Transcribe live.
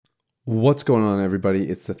What's going on, everybody?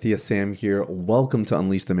 It's Sathya Sam here. Welcome to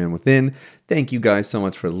Unleash the Man Within. Thank you guys so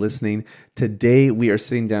much for listening. Today, we are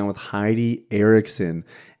sitting down with Heidi Erickson.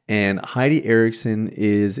 And Heidi Erickson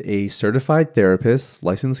is a certified therapist,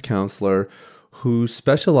 licensed counselor who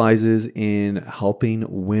specializes in helping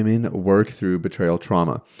women work through betrayal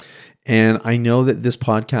trauma. And I know that this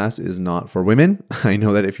podcast is not for women. I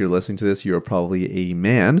know that if you're listening to this, you're probably a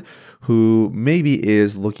man who maybe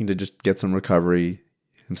is looking to just get some recovery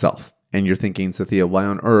himself. And you're thinking, Sathya, why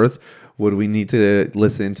on earth would we need to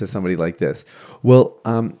listen to somebody like this? Well,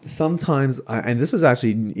 sometimes, and this was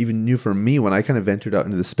actually even new for me when I kind of ventured out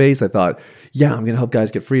into the space, I thought, yeah, I'm going to help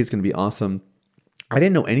guys get free. It's going to be awesome. I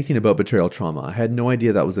didn't know anything about betrayal trauma. I had no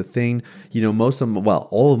idea that was a thing.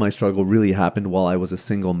 All of my struggle really happened while I was a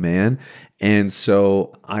single man. And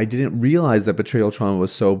so I didn't realize that betrayal trauma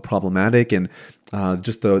was so problematic and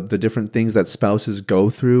just the different things that spouses go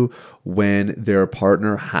through when their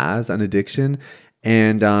partner has an addiction.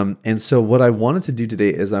 And so what I wanted to do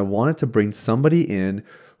today is I wanted to bring somebody in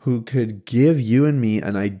who could give you and me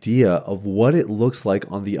an idea of what it looks like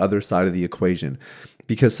on the other side of the equation.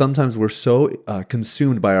 Because sometimes we're so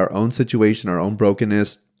consumed by our own situation, our own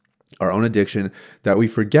brokenness, our own addiction, that we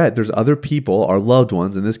forget there's other people, our loved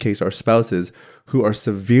ones, in this case, our spouses, who are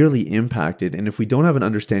severely impacted. And if we don't have an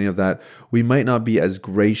understanding of that, we might not be as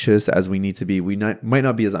gracious as we need to be. Might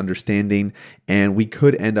not be as understanding, and we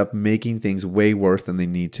could end up making things way worse than they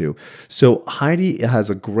need to. So Heidi has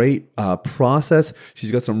a great process.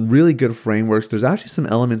 She's got some really good frameworks. There's actually some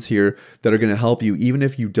elements here that are going to help you, even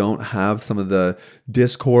if you don't have some of the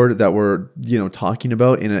discord that we're talking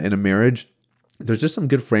about in a marriage. There's just some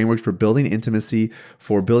good frameworks for building intimacy,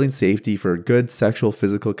 for building safety, for good sexual,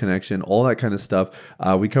 physical connection, all that kind of stuff.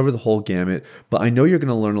 We cover the whole gamut, but I know you're going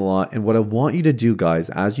to learn a lot. And what I want you to do, guys,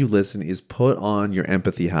 as you listen, is put on your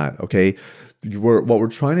empathy hat, okay? What we're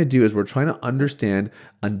trying to do is we're trying to understand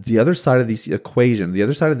on the other side of this equation, the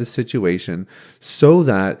other side of this situation, so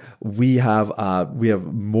that we have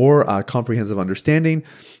more comprehensive understanding,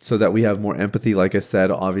 so that we have more empathy, like I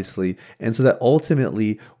said, obviously, and so that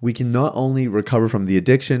ultimately we can not only recover from the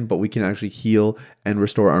addiction, but we can actually heal and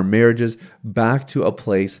restore our marriages back to a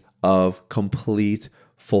place of complete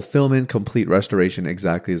fulfillment, complete restoration,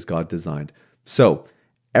 exactly as God designed. So,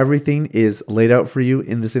 everything is laid out for you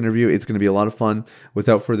in this interview. It's going to be a lot of fun.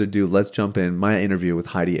 Without further ado, let's jump in. My interview with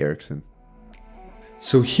Heidi Erickson.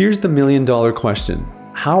 So here's the million-dollar question.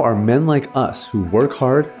 How are men like us who work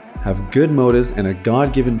hard, have good motives, and a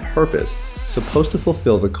God-given purpose supposed to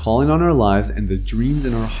fulfill the calling on our lives and the dreams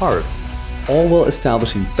in our hearts, all while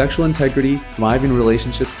establishing sexual integrity, thriving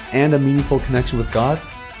relationships, and a meaningful connection with God?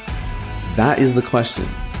 That is the question,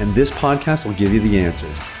 and this podcast will give you the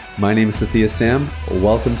answers. My name is Sathya Sam.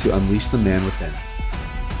 Welcome to Unleash the Man Within.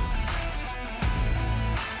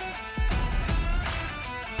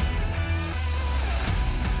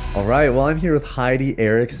 All right, well, I'm here with Heidi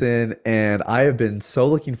Erickson, and I have been so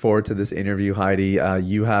looking forward to this interview, Heidi.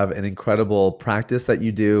 You have an incredible practice that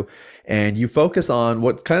you do, and you focus on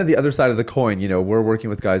what's kind of the other side of the coin. We're working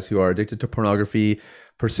with guys who are addicted to pornography,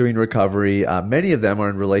 pursuing recovery. Many of them are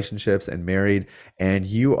in relationships and married, and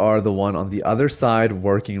you are the one on the other side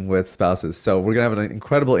working with spouses. So we're going to have an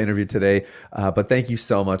incredible interview today, but thank you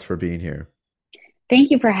so much for being here.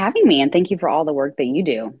 Thank you for having me, and thank you for all the work that you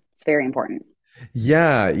do. It's very important.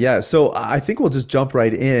 Yeah. So I think we'll just jump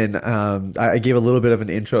right in. I gave a little bit of an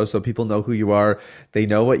intro so people know who you are, they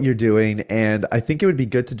know what you're doing, and I think it would be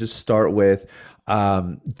good to just start with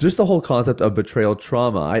just the whole concept of betrayal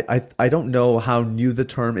trauma. I don't know how new the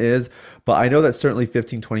term is, but I know that certainly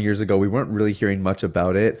 15, 20 years ago, we weren't really hearing much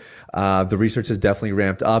about it. The research has definitely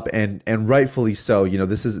ramped up, and rightfully so.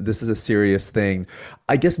 This is a serious thing.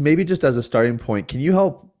 I guess maybe just as a starting point, can you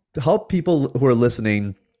help people who are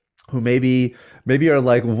listening who maybe are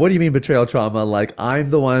like, what do you mean betrayal trauma? Like, I'm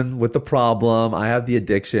the one with the problem. I have the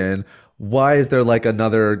addiction. Why is there like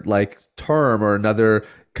another like term or another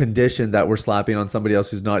condition that we're slapping on somebody else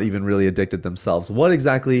who's not even really addicted themselves? What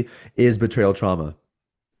exactly is betrayal trauma?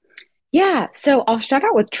 Yeah, so I'll start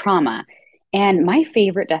out with trauma. And my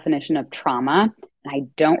favorite definition of trauma, and I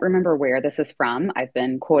don't remember where this is from, I've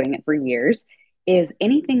been quoting it for years, is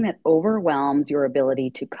anything that overwhelms your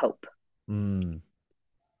ability to cope. Mm,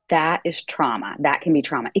 That is trauma. That can be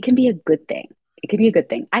trauma. It can be a good thing. It could be a good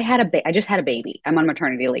thing. I just had a baby. I'm on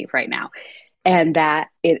maternity leave right now. And that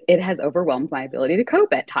it has overwhelmed my ability to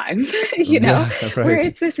cope at times, yeah, where right.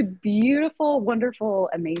 it's this beautiful, wonderful,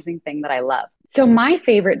 amazing thing that I love. So my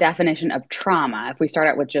favorite definition of trauma, if we start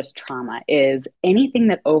out with just trauma, is anything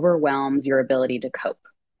that overwhelms your ability to cope.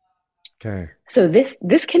 Okay. So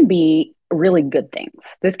this can be really good things.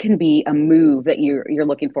 This can be a move that you're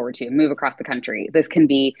looking forward to, move across the country. This can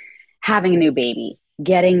be having a new baby,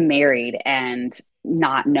 getting married and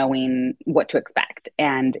not knowing what to expect,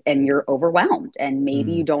 and you're overwhelmed, and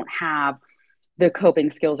maybe you Mm, don't have the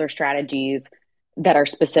coping skills or strategies that are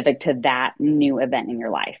specific to that new event in your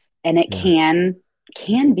life. And it yeah.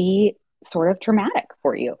 can be sort of traumatic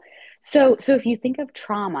for you. So if you think of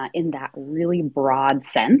trauma in that really broad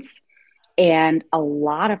sense, and a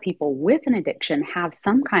lot of people with an addiction have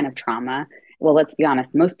some kind of trauma. Well, let's be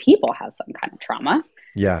honest, most people have some kind of trauma.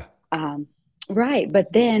 Yeah. Um, right.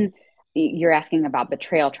 But then you're asking about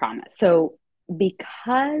betrayal trauma. So,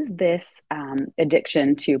 because this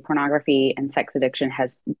addiction to pornography and sex addiction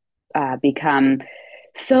has become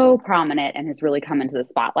so prominent and has really come into the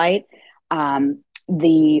spotlight,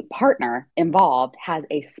 the partner involved has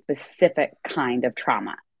a specific kind of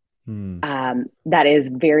trauma Mm, that is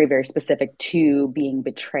very, very specific to being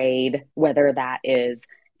betrayed, whether that is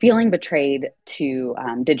feeling betrayed to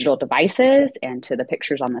digital devices and to the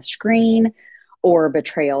pictures on the screen, or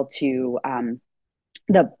betrayal to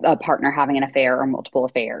the partner having an affair or multiple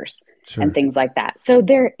affairs and sure. things like that. So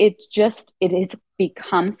it has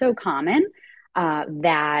become so common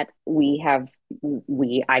that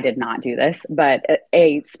I did not do this, but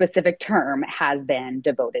a specific term has been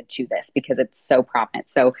devoted to this because it's so prominent.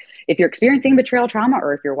 So if you're experiencing betrayal trauma,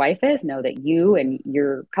 or if your wife is, know that you and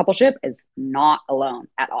your coupleship is not alone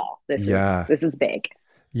at all. Yeah. This is big.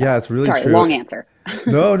 Yeah, So it's really sorry, true. long answer.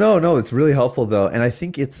 No, no, no. It's really helpful though, and I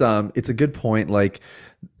think it's a good point. Like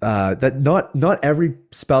that, not every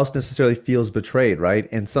spouse necessarily feels betrayed, right?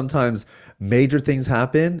 And sometimes major things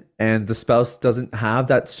happen, and the spouse doesn't have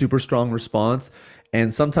that super strong response.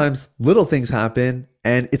 And sometimes little things happen,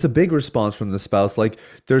 and it's a big response from the spouse. Like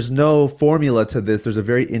there's no formula to this. There's a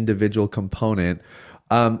very individual component.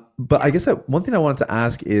 But I Yeah. guess that one thing I wanted to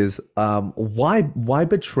ask is why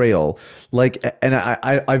betrayal? Like, and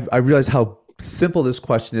I realize how simple this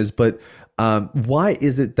question is, but why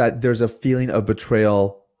is it that there's a feeling of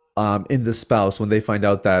betrayal in the spouse when they find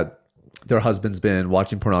out that their husband's been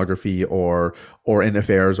watching pornography or in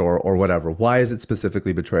affairs or whatever? Why is it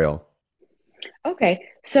specifically betrayal? Okay,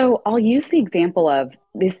 so I'll use the example of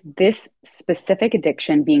this specific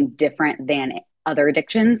addiction being different than other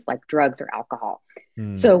addictions like drugs or alcohol.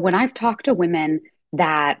 Hmm. So when I've talked to women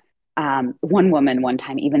that one woman one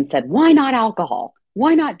time even said, "Why not alcohol?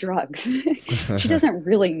 Why not drugs?" She doesn't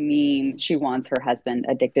really mean she wants her husband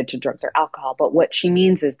addicted to drugs or alcohol, but what she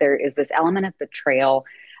means is there is this element of betrayal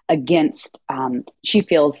against, she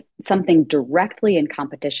feels something directly in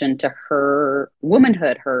competition to her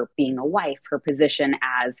womanhood, her being a wife, her position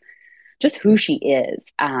as just who she is.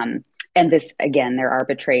 And this, again, there are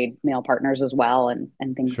betrayed male partners as well, and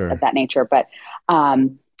things of Sure. that nature. But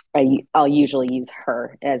um, I'll usually use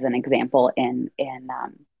her as an example in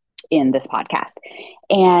this podcast.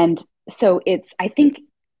 And so I think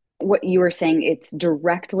what you were saying, it's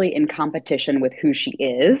directly in competition with who she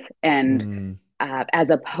is, and Hmm. as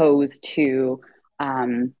opposed to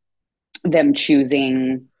um, them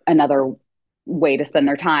choosing another way to spend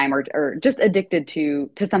their time, or just addicted to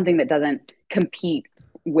something that doesn't compete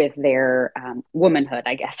with their womanhood,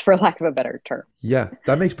 I guess, for lack of a better term. Yeah,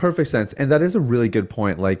 that makes perfect sense. And that is a really good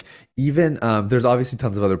point. Like, even there's obviously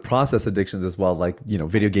tons of other process addictions as well, like,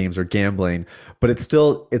 video games or gambling, but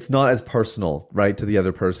it's not as personal, right, to the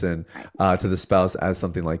other person, Right. to the spouse as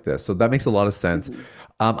something like this. So that makes a lot of sense.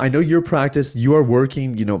 Mm-hmm. I know your practice, you are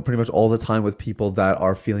working, pretty much all the time with people that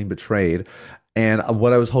are feeling betrayed. And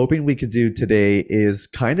what I was hoping we could do today is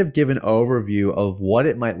kind of give an overview of what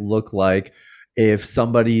it might look like if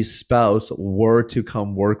somebody's spouse were to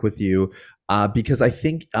come work with you, because I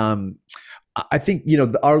think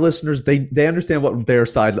our listeners, they understand what their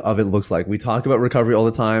side of it looks like. We talk about recovery all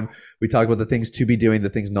the time. We talk about the things to be doing, the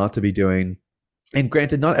things not to be doing. And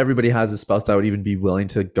granted, not everybody has a spouse that would even be willing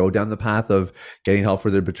to go down the path of getting help for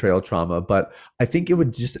their betrayal trauma. But I think it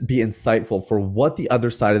would just be insightful for what the other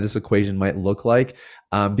side of this equation might look like,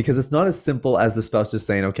 because it's not as simple as the spouse just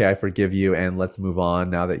saying, "Okay, I forgive you, and let's move on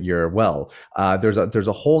now that you're well." There's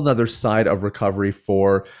a whole nother side of recovery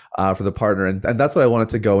for the partner, and that's what I wanted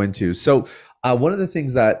to go into. So, one of the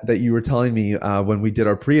things that you were telling me when we did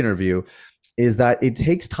our pre-interview is that it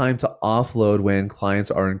takes time to offload when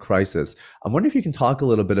clients are in crisis. I'm wondering if you can talk a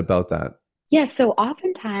little bit about that. Yeah, so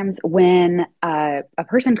oftentimes when a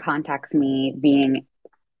person contacts me being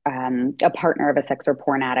a partner of a sex or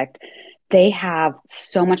porn addict, they have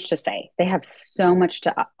so much to say. They have so much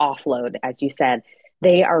to offload, as you said.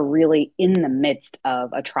 They are really in the midst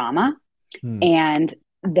of a trauma, Hmm. and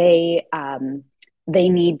they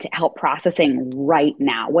need help processing right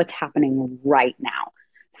now. What's happening right now?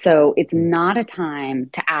 So it's not a time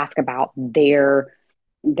to ask about their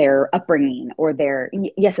upbringing or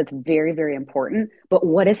yes, it's very, very important, but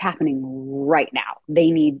what is happening right now?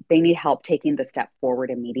 They need help taking the step forward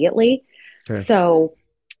immediately. Okay. So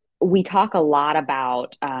we talk a lot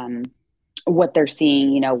about what they're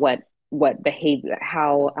seeing, what behavior,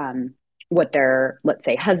 how what their, let's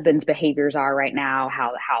say, husband's behaviors are right now,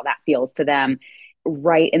 how that feels to them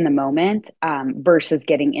right in the moment, versus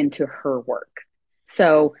getting into her work.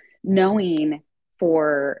 So knowing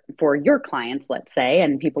for your clients, let's say,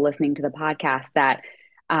 and people listening to the podcast, that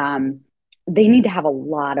um, they need to have a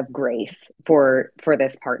lot of grace for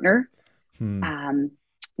this partner, Hmm. um,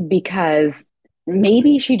 because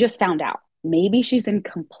maybe she just found out. Maybe she's in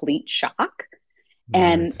complete shock.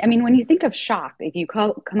 And Right. I mean, when you think of shock, if you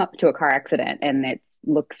come up to a car accident and it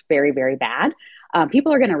looks very, very bad,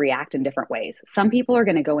 people are going to react in different ways. Some people are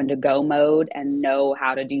going to go into go mode and know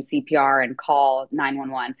how to do CPR and call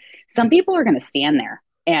 911. Some people are going to stand there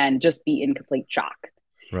and just be in complete shock.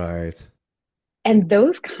 Right. And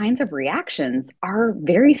those kinds of reactions are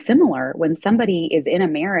very similar when somebody is in a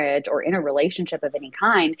marriage or in a relationship of any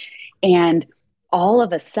kind. And all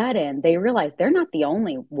of a sudden, they realize they're not the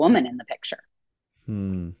only woman in the picture.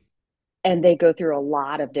 Hmm. And they go through a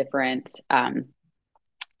lot of different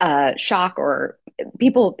shock, or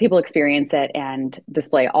people experience it and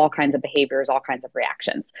display all kinds of behaviors, all kinds of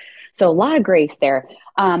reactions. So a lot of grace there.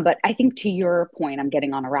 But I think, to your point, I'm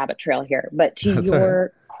getting on a rabbit trail here, but That's all right.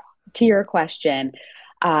 to your question,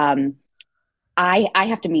 um, I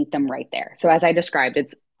have to meet them right there. So as I described,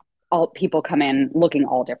 it's all people come in looking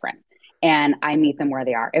all different, and I meet them where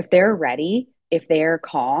they are. If they're ready, if they're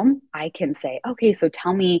calm, I can say, okay, so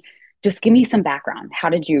tell me, just give me some background. How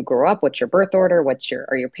did you grow up? What's your birth order?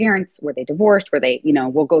 Are your parents, were they divorced? Were they,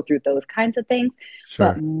 we'll go through those kinds of things.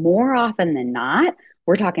 But Sure. more often than not,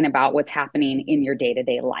 we're talking about what's happening in your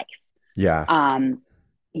day-to-day life. Yeah. Um,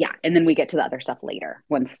 yeah. And then we get to the other stuff later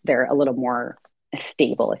once they're a little more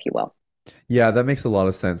stable, if you will. Yeah, that makes a lot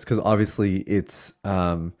of sense because obviously it's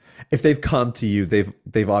if they've come to you,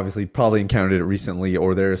 they've obviously probably encountered it recently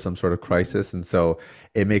or there is some sort of crisis, and so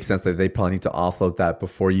it makes sense that they probably need to offload that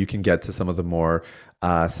before you can get to some of the more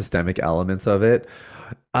systemic elements of it.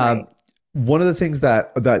 Um, Right. one of the things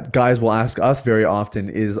that guys will ask us very often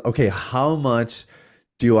is, okay, how much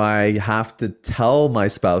do I have to tell my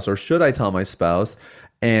spouse, or should I tell my spouse?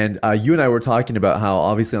 And you and I were talking about how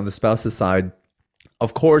obviously on the spouse's side,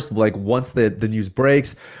 of course, like once the news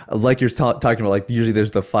breaks, like you're talking about, like usually there's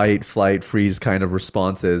the fight, flight, freeze kind of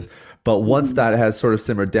responses. But once Mhm. that has sort of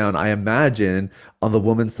simmered down, I imagine on the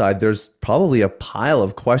woman's side, there's probably a pile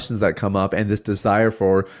of questions that come up and this desire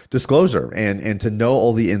for disclosure and to know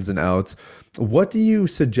all the ins and outs. What do you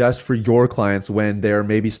suggest for your clients when they're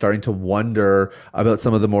maybe starting to wonder about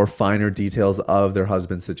some of the more finer details of their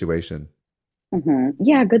husband's situation?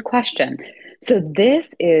 Yeah, good question. So this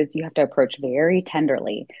is, you have to approach very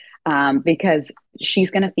tenderly, because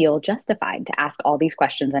she's going to feel justified to ask all these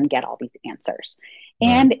questions and get all these answers.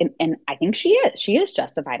 Right. And I think she is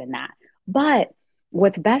justified in that. But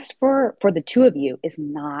what's best for the two of you is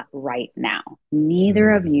not right now.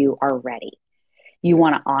 Neither of Mm, you are ready. You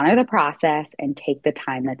want to honor the process and take the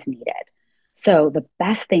time that's needed. So the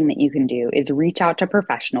best thing that you can do is reach out to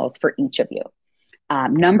professionals for each of you.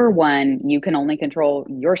 Number one, you can only control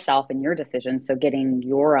yourself and your decisions. So, getting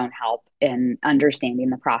your own help in understanding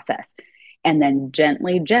the process. And then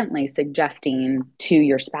gently, gently suggesting to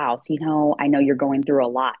your spouse, I know you're going through a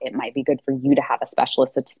lot. It might be good for you to have a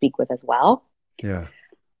specialist to speak with as well. yeah.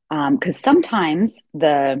 Because sometimes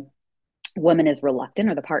the woman is reluctant,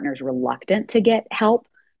 or the partner is reluctant to get help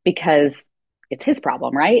because it's his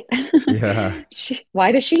problem, right? Yeah.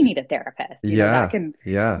 Why does she need a therapist? That Yeah. can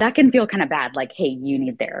Yeah. feel kind of bad. Like, hey, you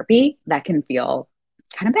need therapy. That can feel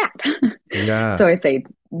kind of bad. So Yeah. I say,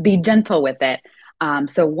 be gentle with it.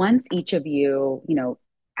 So once each of you,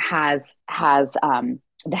 has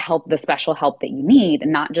the special help that you need,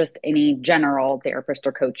 and not just any general therapist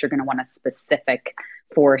or coach. You're going to want a specific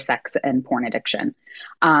for sex and porn addiction.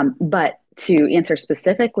 But to answer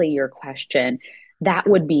specifically your question, that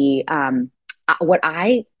would be, what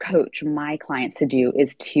I coach my clients to do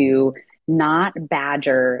is to not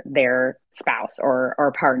badger their spouse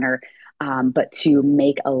or partner, but to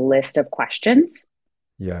make a list of questions,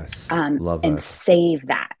 Yes. Love and that.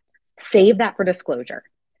 save that for disclosure.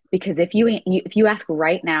 Because if you ask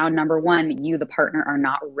right now, number one, you, the partner, are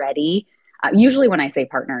not ready. Usually when I say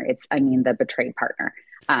partner, I mean the betrayed partner.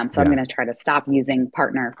 So I'm Yeah. going to try to stop using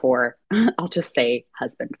partner for I'll just say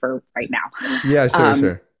husband for right now. Yeah, sure, um,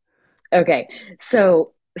 sure. okay,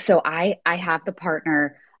 so I have the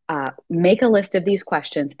partner, make a list of these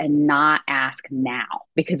questions and not ask now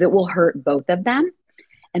because it will hurt both of them.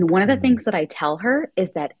 And one of the Mm, things that I tell her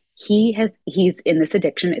is that he's in this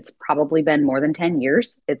addiction. It's probably been more than 10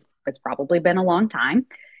 years. It's probably been a long time.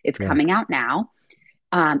 It's yeah. coming out now.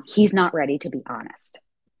 He's not ready to be honest.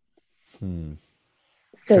 Hmm.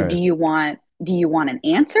 So Okay. do you want an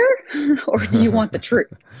answer or do you want the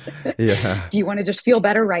truth? Yeah. Do you want to just feel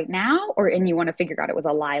better right now and you want to figure out it was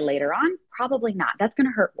a lie later on? Probably not. That's going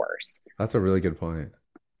to hurt worse. That's a really good point.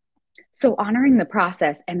 So honoring the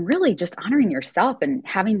process and really just honoring yourself and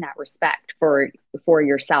having that respect for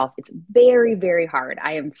yourself, it's very, very hard.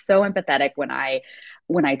 I am so empathetic when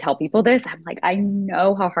I tell people this. I'm like, I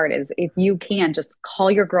know how hard it is. If you can just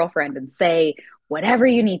call your girlfriend and say whatever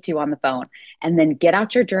you need to on the phone and then get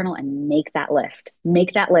out your journal and make that list.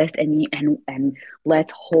 Make that list and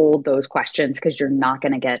let's hold those questions because you're not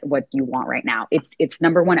going to get what you want right now. It's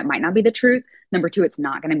number one, it might not be the truth. Number two, it's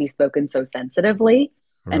not going to be spoken so sensitively.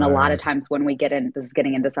 And a lot of Right. times when we get in, this is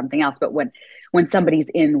getting into something else, but when somebody's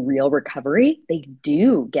in real recovery, they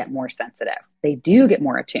do get more sensitive. They do get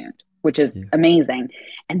more attuned, which is Yeah. amazing.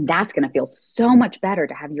 And that's going to feel so much better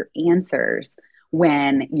to have your answers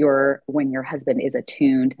when your husband is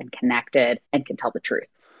attuned and connected and can tell the truth.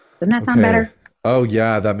 Doesn't that sound Okay. better? Oh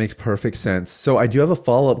yeah, that makes perfect sense. So I do have a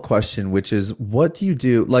follow-up question, which is, what do you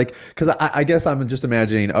do? Like, because I guess I'm just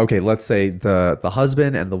imagining, okay, let's say the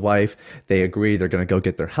husband and the wife, they agree they're gonna go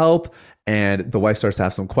get their help, and the wife starts to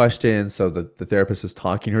have some questions. So the therapist is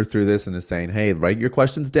talking her through this and is saying, hey, write your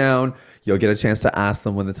questions down. You'll get a chance to ask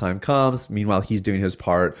them when the time comes. Meanwhile, he's doing his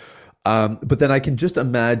part. But then I can just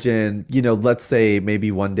imagine, let's say maybe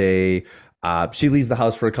one day she leaves the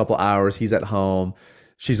house for a couple hours, he's at home,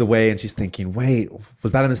 she's away, and she's thinking, wait,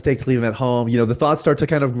 was that a mistake to leave him at home? The thoughts start to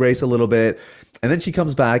kind of race a little bit. And then she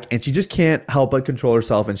comes back and she just can't help but control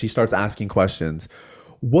herself and she starts asking questions.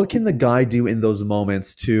 What can the guy do in those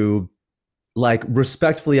moments to, like,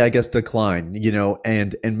 respectfully, I guess, decline,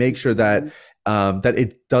 and make sure that Mhm. that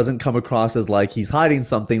it doesn't come across as like he's hiding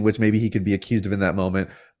something, which maybe he could be accused of in that moment,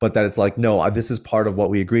 but that it's like, no, this is part of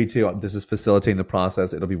what we agreed to. This is facilitating the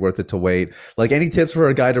process. It'll be worth it to wait. Like, any tips for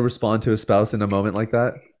a guy to respond to a spouse in a moment like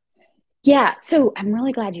that? Yeah, so I'm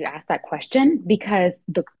really glad you asked that question because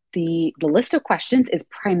the list of questions is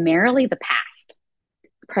primarily the past.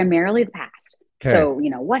 Okay. So,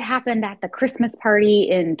 what happened at the Christmas party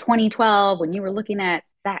in 2012 when you were looking at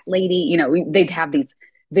that lady? They'd have these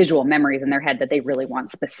visual memories in their head that they really want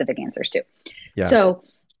specific answers to. Yeah. So,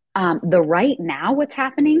 the right now, what's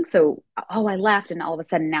happening? So, oh, I left, and all of a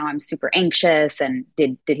sudden now I'm super anxious. And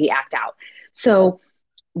did he act out? So,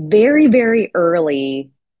 very, very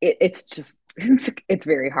early, it's just it's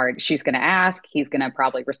very hard. She's going to ask. He's going to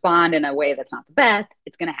probably respond in a way that's not the best.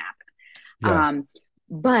 It's going to happen. Yeah.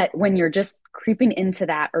 But when you're just creeping into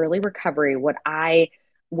that early recovery, what I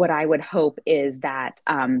would hope is that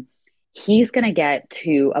he's going to get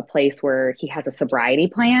to a place where he has a sobriety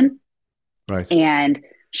plan, Right. and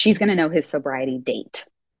she's going to know his sobriety date.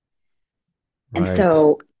 And Right.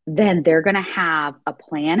 so then they're going to have a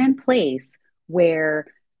plan in place where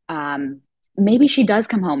maybe she does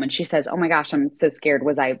come home and she says, "Oh my gosh, I'm so scared.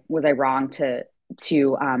 Was I wrong to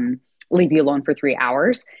leave you alone for 3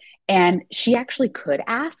 hours?" And she actually could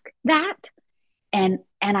ask that, and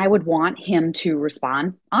I would want him to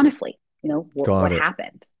respond honestly. What Got it.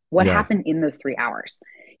 happened? What Yeah. happened in those 3 hours?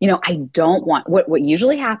 I don't want what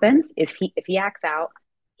usually happens is if he acts out,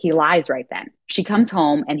 he lies right then. She comes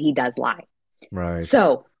home and he does lie. Right.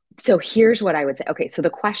 So, so here's what I would say. Okay, so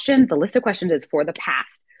the list of questions is for the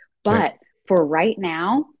past, Okay. but for right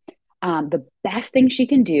now, the best thing she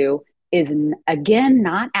can do is again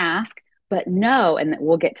not ask, but know. And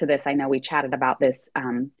we'll get to this. I know we chatted about this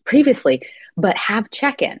previously, but have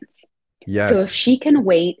check-ins. So if Yes. she can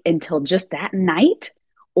wait until just that night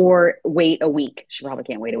or wait a week, she probably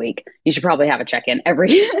can't wait a week. You should probably have a check-in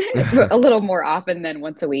every a little more often than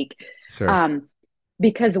once a week. Sure. Um,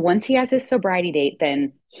 because once he has his sobriety date,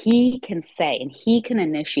 then he can say and he can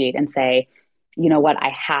initiate and say, you know what, I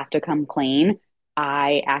have to come clean.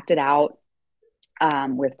 I acted out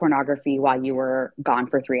with pornography while you were gone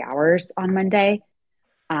for 3 hours on Monday.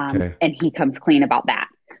 Okay. And he comes clean about that.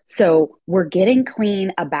 So we're getting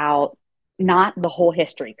clean about not the whole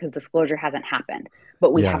history because disclosure hasn't happened,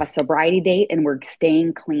 but we have Yeah. a sobriety date and we're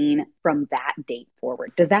staying clean from that date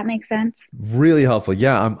forward. Does that make sense? Really helpful.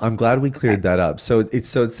 Yeah, I'm glad we cleared Okay. that up. So it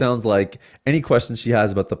sounds like any questions she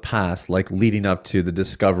has about the past, like leading up to the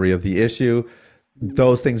discovery of the issue, Mm-hmm.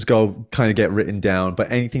 those things go kind of get written down.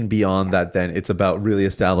 But anything beyond that, then it's about really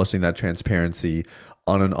establishing that transparency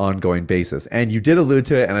on an ongoing basis. And you did allude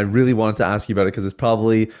to it, and I really wanted to ask you about it because it's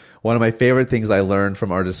probably one of my favorite things I learned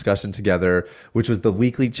from our discussion together, which was the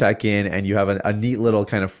weekly check-in, and you have a neat little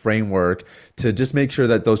kind of framework to just make sure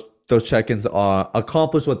that those check-ins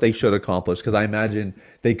accomplish what they should accomplish, because I imagine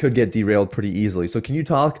they could get derailed pretty easily. So can you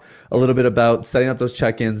talk a little bit about setting up those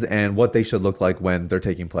check-ins and what they should look like when they're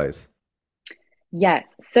taking place? Yes.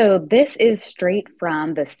 So this is straight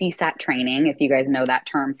from the CSAT training, if you guys know that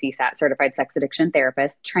term, CSAT, Certified Sex Addiction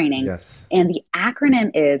Therapist training. Yes. And the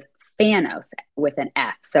acronym is FANOS with an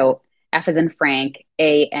F. So F is in Frank,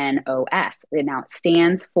 ANOS. Now it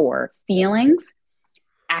stands for feelings,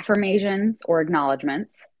 affirmations or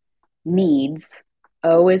acknowledgments, needs,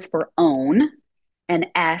 O is for own, and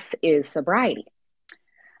S is sobriety.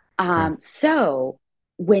 Okay. So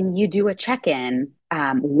when you do a check-in,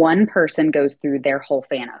 one person goes through their whole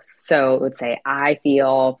Thanos. So it would say, I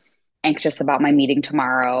feel anxious about my meeting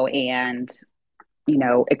tomorrow and,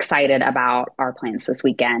 excited about our plans this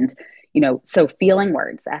weekend. So feeling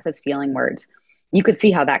words, F is feeling words. You could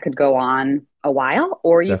see how that could go on a while,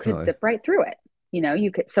 or you could Definitely. zip right through it.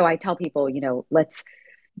 You could, so I tell people, let's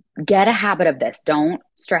get a habit of this. Don't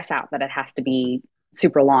stress out that it has to be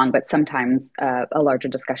super long, but sometimes a larger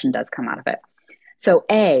discussion does come out of it. So,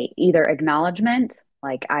 A, either acknowledgement,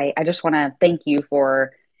 like I just want to thank you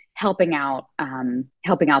for helping out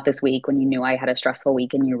this week when you knew I had a stressful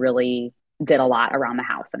week and you really did a lot around the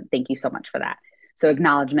house, and thank you so much for that. So,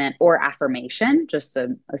 acknowledgement or affirmation, just a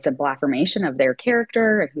simple affirmation of their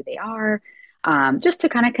character and who they are, just to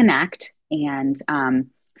kind of connect. And so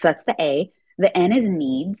that's the A. The N is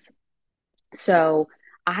needs. So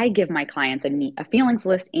I give my clients a feelings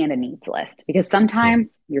list and a needs list because Okay.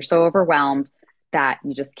 sometimes you're so overwhelmed that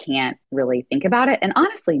you just can't really think about it. And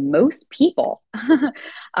honestly, most people,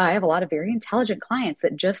 I have a lot of very intelligent clients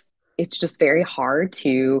that it's just very hard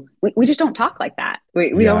we just don't talk like that.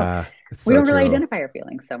 Yeah, it's We so don't really true. identify our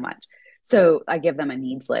feelings so much. So I give them a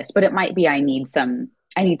needs list, but it might be I need some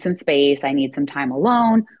space, I need some time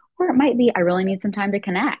alone, or it might be I really need some time to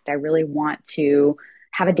connect. I really want to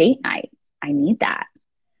have a date night. I need that.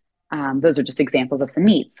 Those are just examples of some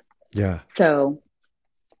needs. Yeah. So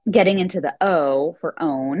getting into the O for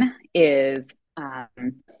own is,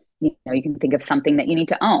 you can think of something that you need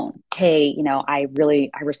to own. Hey, I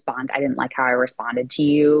didn't like how I responded to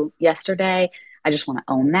you yesterday. I just want to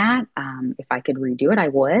own that. If I could redo it, I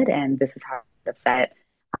would. And this is how I would have said it.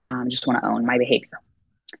 I just want to own my behavior.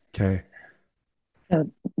 Okay. So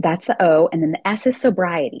that's the O. And then the S is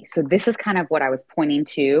sobriety. So this is kind of what I was pointing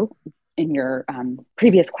to in your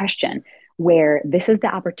previous question, where this is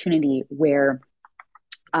the opportunity where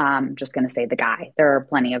I'm just going to say the guy. There are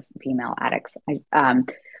plenty of female addicts,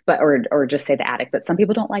 or just say the addict. But some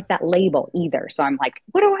people don't like that label either. So I'm like,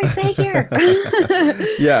 what do I say here?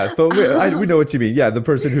 Yeah, but we know what you mean. Yeah, the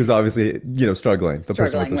person who's obviously, struggling, the person with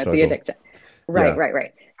Struggling the with the struggle. addiction. Right, Yeah. right,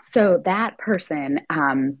 right. So that person,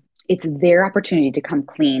 it's their opportunity to come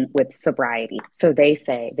clean with sobriety. So they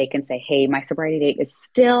can say, hey, my sobriety date is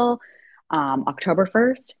still October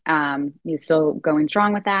 1st. You still going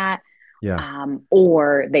strong with that? Yeah.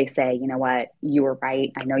 Or they say, you know what, you were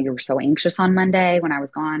right. I know you were so anxious on Monday when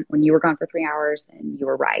you were gone for 3 hours, and you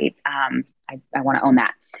were right. I want to own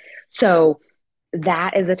that. So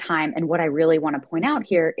that is a time. And what I really want to point out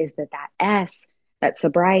here is that S, that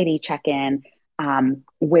sobriety check in,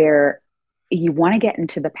 where you want to get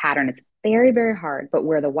into the pattern. It's very, very hard, but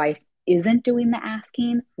where the wife isn't doing the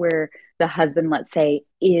asking, where the husband, let's say,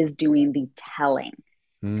 is doing the telling.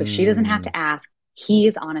 So she doesn't have Mm, to ask. He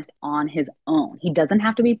is honest on his own. He doesn't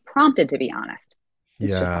have to be prompted to be honest. He's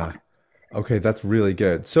just yeah. honest. Okay, that's really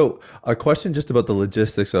good. So, a question just about the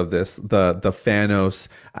logistics of this, the FANOS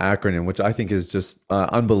acronym, which I think is just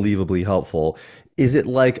unbelievably helpful. Is it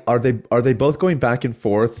like are they both going back and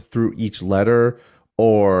forth through each letter,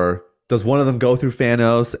 or does one of them go through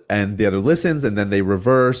FANOS and the other listens and then they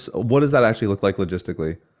reverse? What does that actually look like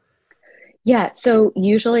logistically? Yeah. So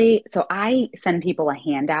I send people a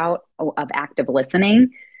handout of active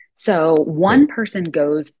listening. So one Cool. person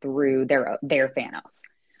goes through their Thanos.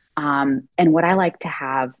 And what I like to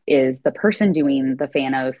have is the person doing the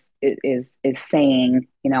Thanos is saying,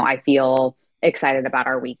 I feel excited about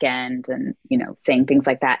our weekend, and saying things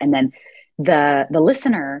like that. And then the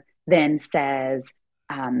listener then says,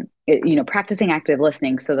 practicing active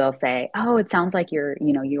listening. So they'll say, "Oh, it sounds like you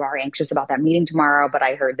are anxious about that meeting tomorrow, but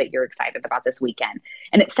I heard that you're excited about this weekend."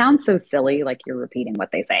 And it sounds so silly, like you're repeating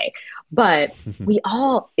what they say, but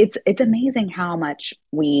it's amazing how much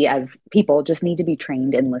we as people just need to be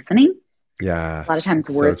trained in listening. Yeah, A lot of times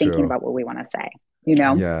it's we're so thinking true. about what we want to say, you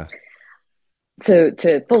know? Yeah. So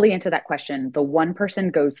to fully answer that question, the one person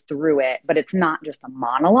goes through it, but it's not just a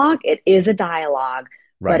monologue. It is a dialogue,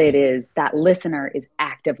 but Right. it is that listener is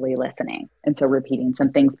actively listening. And so repeating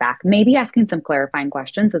some things back, maybe asking some clarifying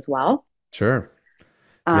questions as well. Sure.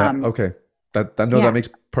 Yeah. Um, Okay. That no, that yeah. makes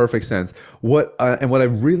perfect sense. What and what I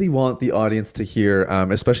really want the audience to hear,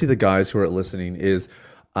 especially the guys who are listening, is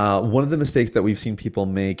one of the mistakes that we've seen people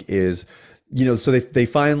make is, so they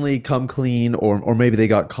finally come clean, or maybe they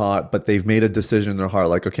got caught, but they've made a decision in their heart,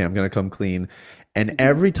 like, okay, I'm gonna come clean. And Mhm.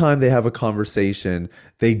 every time they have a conversation,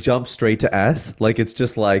 they jump straight to S. Like it's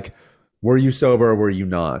just like, were you sober or were you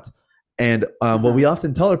not? And what we Uh-huh.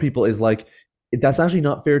 often tell our people is like, that's actually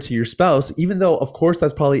not fair to your spouse, even though, of course,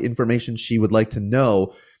 that's probably information she would like to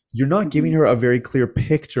know. You're not giving Mhm. her a very clear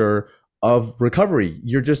picture of recovery.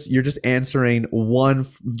 You're just answering one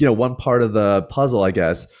part of the puzzle, I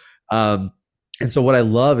guess. Um, and so what I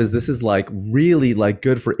love is this is like really like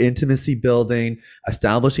good for intimacy building,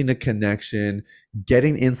 establishing a connection,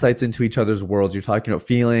 getting insights into each other's worlds. You're talking about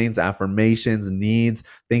feelings, affirmations, needs,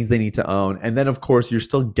 things they need to own. And then of course you're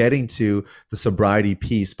still getting to the sobriety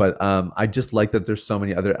piece, but I just like that there's so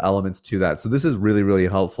many other elements to that. So this is really, really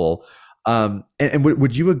helpful. And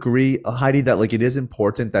would you agree, Heidi, that like it is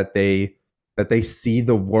important that they see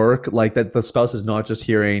the work, like that the spouse is not just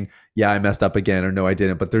hearing, yeah, I messed up again, or no, I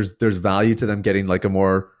didn't, but there's value to them getting like a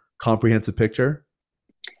more comprehensive picture?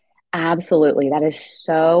 Absolutely. That is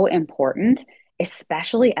so important,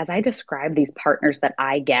 especially as I describe these partners that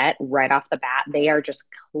I get right off the bat. They are just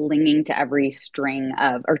clinging to every string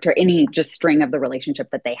of, or to any just string of the relationship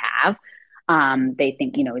that they have. They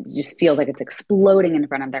think, it just feels like it's exploding in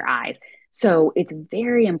front of their eyes. So it's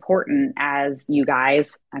very important as you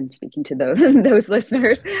guys, I'm speaking to those those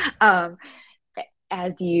listeners, um,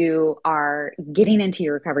 as you are getting into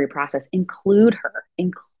your recovery process, include her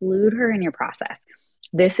in your process.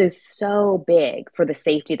 This is so big for the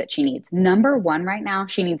safety that she needs. Number one, right now,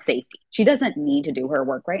 she needs safety. She doesn't need to do her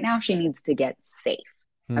work right now. She needs to get safe.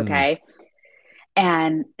 Hmm. Okay.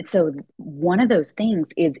 And so one of those things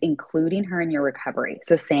is including her in your recovery.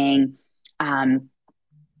 So um,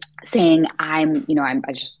 saying, I'm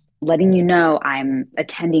just letting you know I'm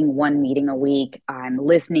attending one meeting a week. I'm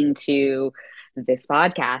listening to this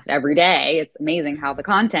podcast every day. It's amazing how the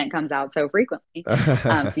content comes out so frequently.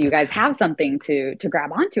 So you guys have something to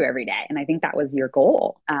grab onto every day, and I think that was your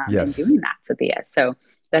goal in Yes. doing that, Cynthia. So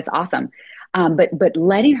that's awesome. But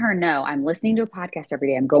letting her know I'm listening to a podcast every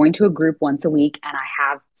day. I'm going to a group once a week, and I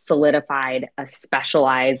have solidified a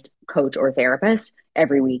specialized coach or therapist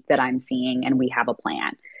every week that I'm seeing, and we have a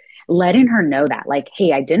plan. Letting her know that, like,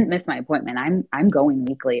 hey, I didn't miss my appointment. I'm going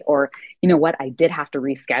weekly, or you know what, I did have to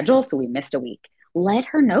reschedule, so we missed a week. Let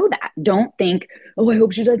her know that. Don't think, oh, I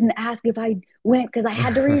hope she doesn't ask if I went because I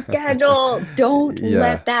had to reschedule. Don't Yeah.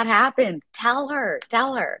 let that happen. Tell her.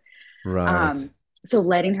 Right. Um, so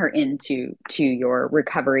letting her into your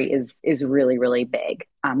recovery is really really big.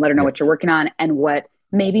 Let her know Yeah. what you're working on and what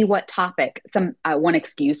topic. Some one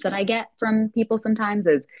excuse that I get from people sometimes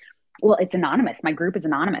is, well, it's anonymous. My group is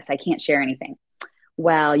anonymous. I can't share anything.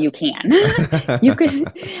 Well, you can. you can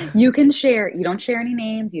you can share. You don't share any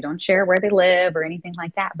names, you don't share where they live or anything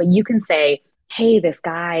like that, but you can say, "Hey, this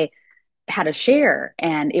guy had a share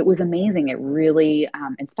and it was amazing. It really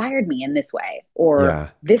inspired me in this way." Or Yeah.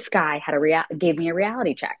 this guy gave me a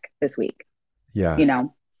reality check this week, Yeah. you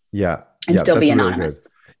know, Yeah. and Yeah. still be That's really anonymous. good.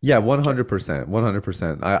 Yeah, Sure. 100%.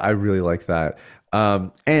 100%. I really like that.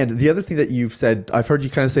 And the other thing that you've said, I've heard you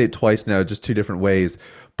kind of say it twice now, just two different ways,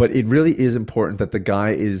 but it really is important that the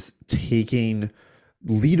guy is taking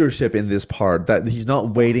leadership in this part, that he's not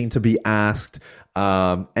Yeah. waiting to be asked.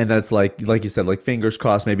 And that's like you said, like fingers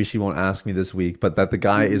crossed, maybe she won't ask me this week, but that the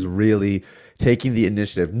guy is Mhm. really taking the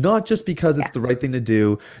initiative, not just because it's Yeah. the right thing to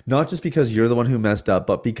do, not just because you're the one who messed up,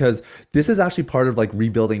 but because this is actually part of like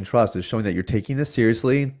rebuilding trust, is showing that you're taking this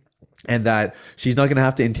seriously, and that she's not going to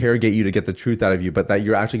have to interrogate you to get the truth out of you, but that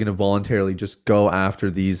you're actually going to voluntarily just go after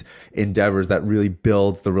these endeavors that really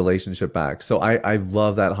build the relationship back. So I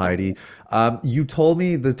love that, Heidi. Right. You told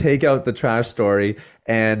me the take out the trash story,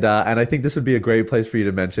 and I think this would be a great place for you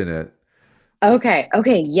to mention it. Okay.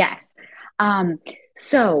 Okay. Yes. Um,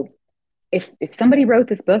 so if somebody wrote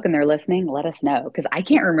this book and they're listening, let us know because I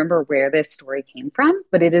can't remember where this story came from,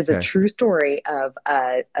 but it is a Okay. true story of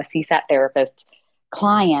a CSAT therapist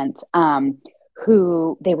client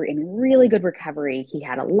who they were in really good recovery. He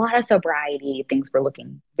had a lot of sobriety. Things were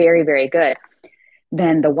looking very, very good.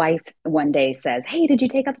 Then the wife one day says, "Hey, did you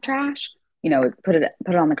take out the trash? Put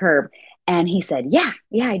it on the curb." And he said, "Yeah,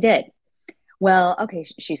 yeah, I did." Well, okay,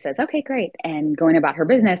 she says, "Okay, great." And going about her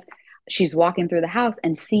business, she's walking through the house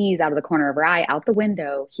and sees out of the corner of her eye, out the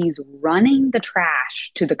window, he's running the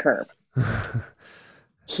trash to the curb.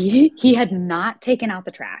 He had not taken out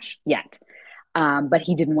the trash yet, but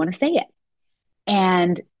he didn't want to say it.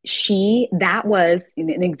 And that was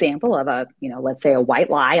an example of a, let's say a white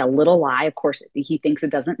lie, a little lie. Of course, he thinks it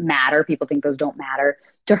doesn't matter. People think those don't matter.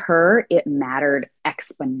 To her, it mattered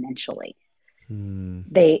exponentially. Hmm.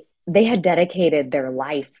 They had dedicated their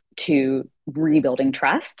life to rebuilding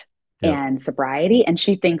trust Yep. and sobriety. And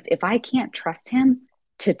she thinks, if I can't trust him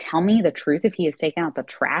to tell me the truth, if he has taken out the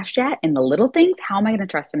trash yet in the little things, how am I going to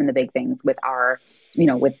trust him in the big things with our,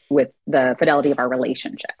 with the fidelity of our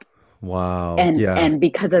relationship? Wow. And Yeah.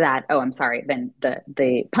 because of that, oh, I'm sorry, then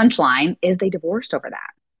the punchline is they divorced over that.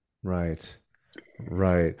 Right.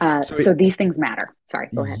 Right. So So these things matter. Sorry,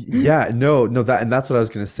 go ahead. Yeah, no, and that's what I was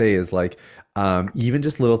gonna say is like, even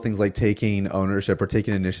just little things like taking ownership or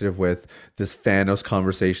taking initiative with this Thanos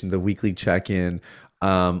conversation, the weekly check-in,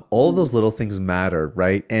 all of those little things matter,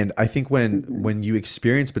 right? And I think Mm-hmm. when you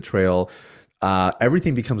experience betrayal,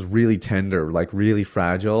 everything becomes really tender, like really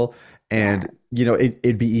fragile. And Yes,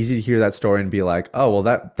 it'd be easy to hear that story and be like, oh, well,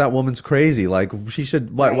 that woman's crazy. Like she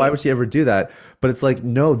should, why right. would she ever do that? But it's like,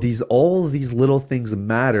 no, all of these little things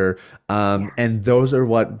matter. Yeah, And those are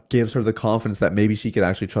what gives her the confidence that maybe she could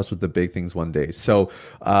actually trust with the big things one day. So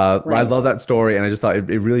I right. love that story. And I just thought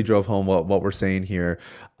it really drove home what we're saying here.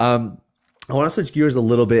 Um, I want to switch gears a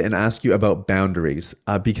little bit and ask you about boundaries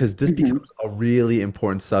because this Hmm. becomes a really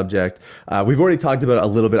important subject. We've already talked about it a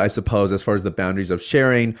little bit, I suppose, as far as the boundaries of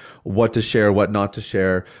sharing, what to share, what not to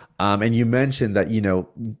share. And you mentioned that,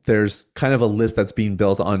 there's kind of a list that's being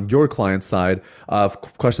built on your client side of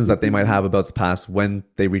questions that they might Hmm. have about the past when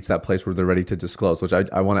they reach that place where they're ready to disclose, which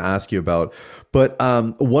I want to ask you about. But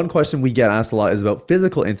one question we get asked a lot is about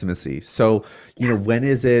physical intimacy. So, Yeah. when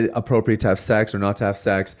is it appropriate to have sex or not to have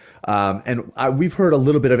sex? We've heard a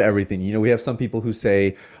little bit of everything. We have some people who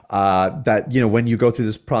say that, when you go through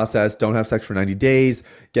this process, don't have sex for 90 days,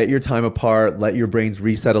 get your time apart, let your brains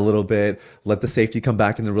reset a little bit, let the safety come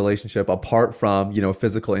back in the relationship apart from,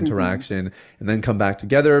 physical Hmm. interaction, and then come back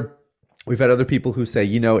together. We've had other people who say,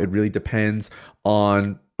 it really depends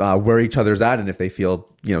on where each other's at and if they feel,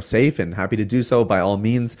 safe and happy to do so, by all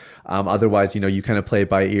means. Otherwise, you kind of play it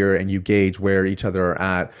by ear and you gauge where each other are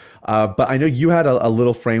at. But I know you had a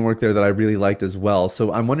little framework there that I really liked as well.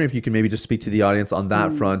 So I'm wondering if you can maybe just speak to the audience on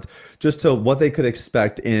that Mm. front, just to what they could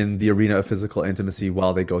expect in the arena of physical intimacy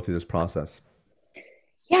while they go through this process.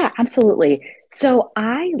 Yeah, absolutely. So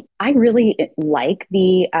I really like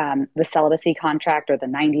the celibacy contract or the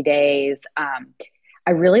 90 days.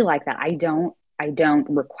 I really like that. I don't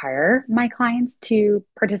require my clients to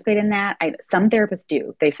participate in that. Some therapists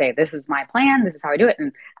do. They say this is my plan, this is how I do it,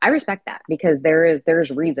 and I respect that because there's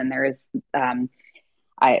reason. There is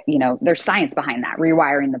there's science behind that,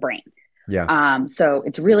 rewiring the brain. Yeah. So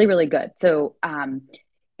it's really, really good. So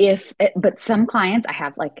if but some clients I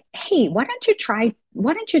have like, hey, why don't you try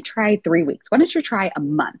 3 weeks? Why don't you try a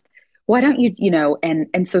month? Why don't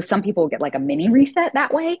and so some people get like a mini reset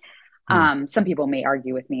that way. Hmm. Some people may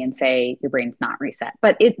argue with me and say your brain's not reset,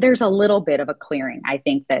 but there's a little bit of a clearing. I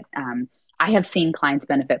think that I have seen clients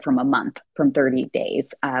benefit from a month, from 30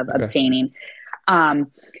 days of Okay. abstaining.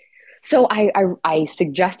 Um, so I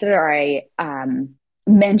suggested, or I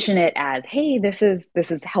mention it as, hey, this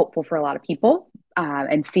is helpful for a lot of people,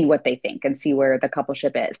 and see what they think and see where the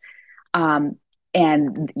coupleship is. Um,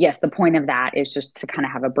 and yes, the point of that is just to kind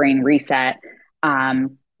of have a brain reset,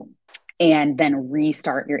 um, and then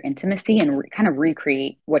restart your intimacy and kind of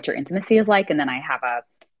recreate what your intimacy is like. And then I have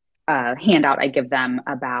a handout I give them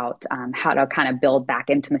about how to kind of build back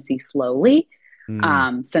intimacy slowly. Hmm.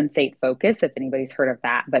 Sensate focus, if anybody's heard of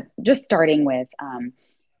that, but just starting with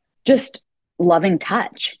just loving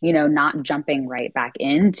touch, not jumping right back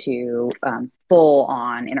into full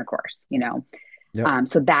on intercourse. Yep.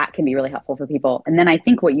 So that can be really helpful for people. And then I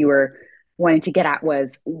think what you were wanting to get at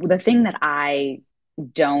was the thing that I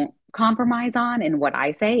don't compromise on, and what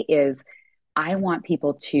I say is I want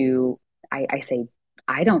people to, I say,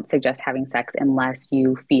 I don't suggest having sex unless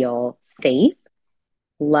you feel safe,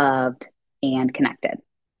 loved, and connected.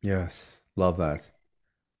 Yes. Love that.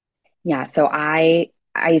 Yeah, so I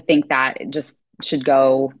think that it just should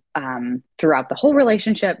go throughout the whole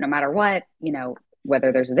relationship, no matter what,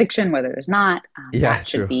 whether there's addiction, whether there's not. Yeah, That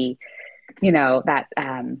should true. be, that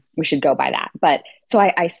we should go by that. But so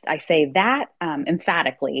I say that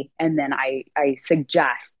emphatically, and then I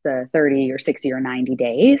suggest the 30 or 60 or 90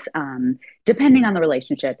 days, depending on the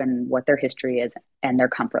relationship and what their history is and their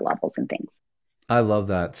comfort levels and things. I love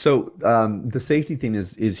that. So the safety thing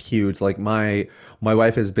is huge. Like my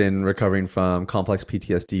wife has been recovering from complex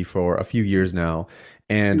PTSD for a few years now,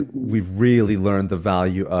 and Hmm. we've really learned the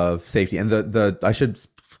value of safety. And the I should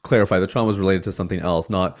clarify, the trauma was related to something else,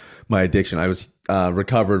 not my addiction. I was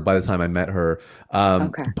recovered by the time I met her,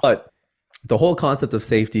 Okay. but the whole concept of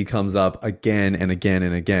safety comes up again and again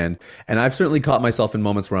and again. And I've certainly caught myself in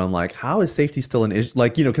moments where I'm like, how is safety still an issue?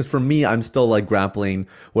 Like, because for me, I'm still like grappling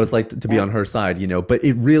what it's like to be Yeah. on her side, but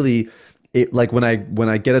it really, it like when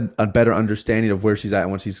I get a better understanding of where she's at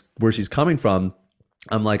and where she's coming from,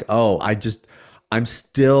 I'm like, oh, I'm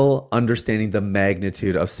still understanding the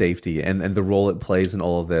magnitude of safety and the role it plays in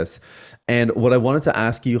all of this. And what I wanted to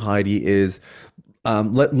ask you, Heidi, is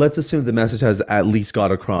let's assume the message has at least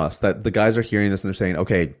got across that the guys are hearing this and they're saying,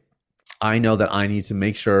 okay, I know that I need to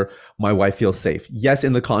make sure my wife feels safe. Yes,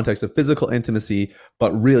 in the context of physical intimacy,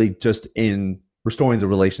 but really just in restoring the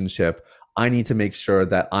relationship, I need to make sure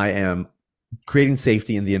that I am creating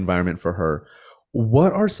safety in the environment for her.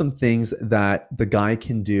 What are some things that the guy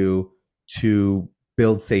can do to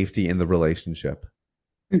build safety in the relationship?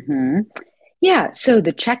 Hmm. Yeah. So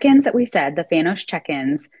the check-ins that we said, the Fanos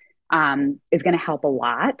check-ins, is going to help a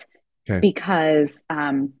lot Okay. because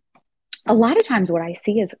a lot of times what I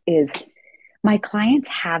see is my clients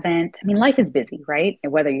haven't. I mean, life is busy, right?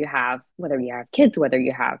 And whether you have kids, whether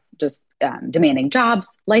you have just demanding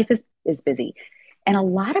jobs, life is busy, and a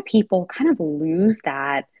lot of people kind of lose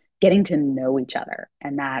that getting to know each other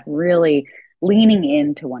and that really leaning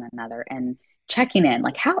into one another and checking in,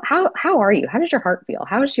 like how are you? How does your heart feel?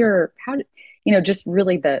 How's your how just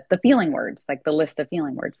really the feeling words, like the list of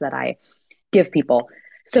feeling words that I give people.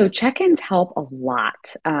 So check-ins help a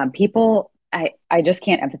lot. I just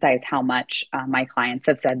can't emphasize how much my clients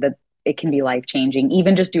have said that it can be life-changing.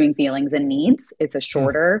 Even just doing feelings and needs. It's a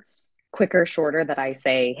Hmm. shorter that I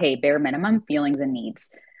say, hey, bare minimum feelings and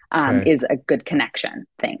needs Okay. is a good connection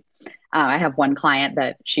thing. I have one client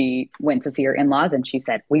that she went to see her in-laws and she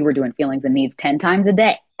said we were doing feelings and needs 10 times a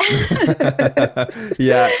day.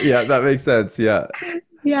 Yeah, yeah, that makes sense. Yeah.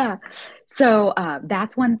 Yeah. So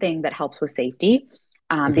that's one thing that helps with safety,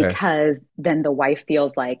 Okay. because then the wife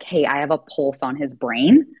feels like, hey, I have a pulse on his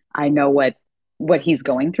brain. I know what he's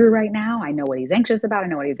going through right now. I know what he's anxious about. I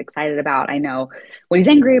know what he's excited about. I know what he's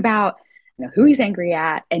angry about. I know who he's angry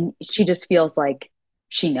at. And she just feels like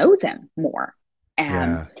she knows him more. And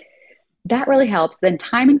Yeah. that really helps. Then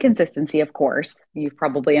time and consistency, of course. You've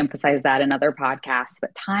probably emphasized that in other podcasts,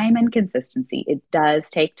 but time and consistency, it does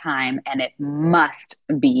take time and it must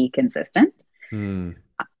be consistent. Hmm.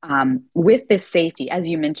 With this safety, as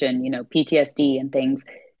you mentioned, PTSD and things,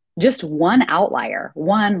 just one outlier,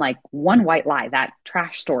 one white lie, that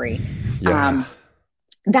trash story, Yeah. um,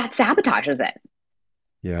 that sabotages it.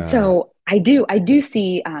 Yeah. So I do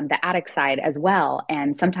see the addict side as well.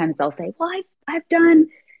 And sometimes they'll say, well, I've done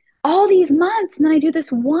all these months and then I do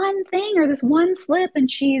this one thing or this one slip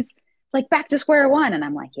and she's like back to square one. And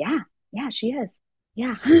I'm like, yeah, yeah, she is.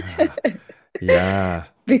 Yeah. Yeah. Yeah.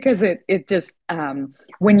 Because it just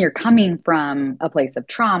when you're coming from a place of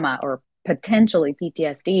trauma or potentially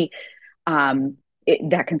PTSD,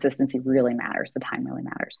 that consistency really matters. The time really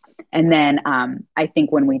matters. And then I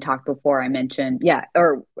think when we talked before, I mentioned, yeah,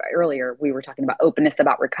 or earlier we were talking about openness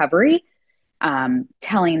about recovery,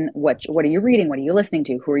 telling what are you reading, what are you listening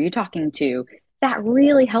to, who are you talking to. That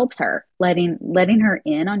really helps her. Letting her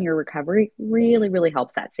in on your recovery really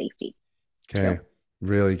helps that safety too. Okay.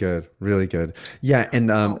 Really good. Really good. Yeah,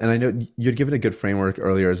 and I know you'd given a good framework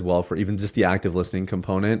earlier as well for even just the active listening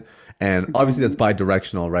component. And obviously that's Mm-hmm.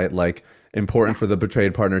 bi-directional, right? Like important Yeah, for the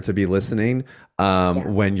betrayed partner to be listening yeah.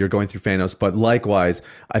 when you're going through Thanos. But likewise,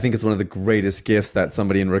 I think it's one of the greatest gifts that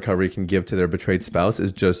somebody in recovery can give to their betrayed spouse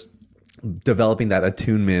is just developing that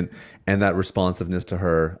attunement and that responsiveness to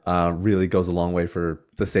her really goes a long way for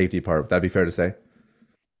the safety part. That'd be fair to say.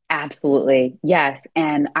 Absolutely. Yes.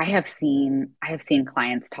 And I have seen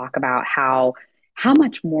clients talk about how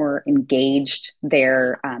much more engaged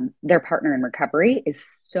their partner in recovery is,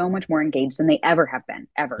 so much more engaged than they ever have been,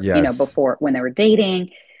 ever, Yes. before when they were dating,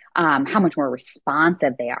 how much more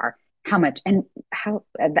responsive they are, how much and how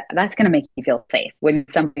that's going to make you feel safe when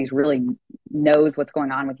somebody's really knows what's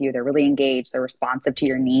going on with you. They're really engaged, they're responsive to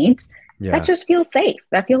your needs. That Yeah. just feels safe.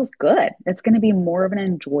 That feels good. It's going to be more of an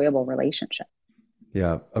enjoyable relationship.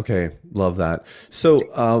 Yeah. Okay. Love that. So,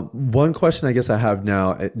 one question I guess I have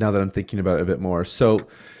now, now that I'm thinking about it a bit more. So,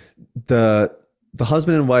 the the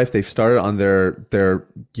husband and wife, they've started on their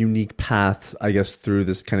unique paths, I guess, through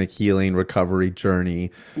this kind of healing recovery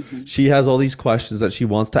journey. Hmm. She has all these questions that she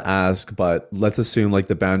wants to ask, but let's assume like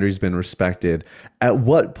the boundary's been respected. At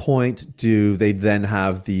what point do they then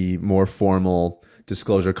have the more formal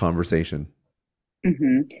disclosure conversation?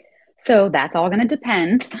 Hmm. So that's all going to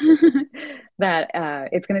depend. That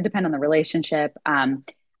it's going to depend on the relationship.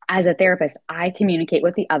 As a therapist, I communicate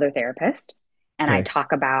with the other therapist, and I Okay.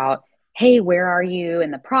 talk about, hey, where are you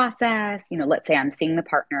in the process? Let's say I'm seeing the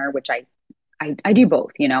partner, which I do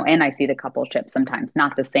both, and I see the coupleship sometimes,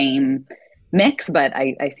 not the same mix, but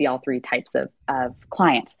I see all three types of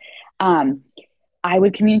clients. Um, I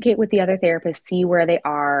would communicate with the other therapist, see where they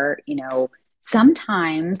are.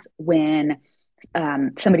 Sometimes when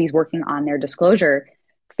somebody's working on their disclosure,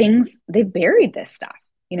 things they've buried this stuff.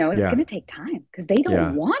 It's going Yeah. to take time because they don't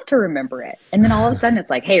Yeah. want to remember it. And then all of a sudden, it's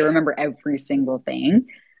like, hey, remember every single thing.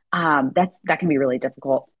 That can be really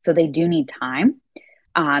difficult. So they do need time.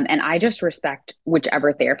 And I just respect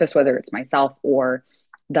whichever therapist, whether it's myself or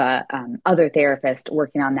the other therapist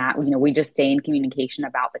working on that. We just stay in communication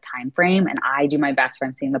about the time frame, and I do my best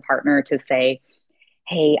when I'm seeing the partner to say,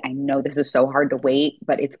 hey, I know this is so hard to wait,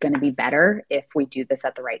 but it's going to be better if we do this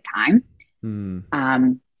at the right time. Hmm.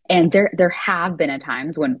 Um, and there have been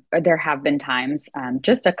times,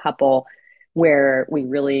 just a couple, where we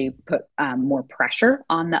really put more pressure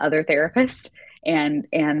on the other therapist and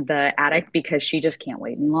the addict because she just can't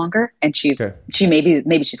wait any longer, and Okay. she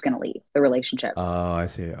maybe she's going to leave the relationship. Oh, I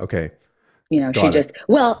see. Okay. She Got it. just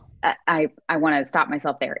well, I want to stop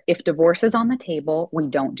myself there. If divorce is on the table, we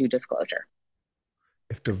don't do disclosure.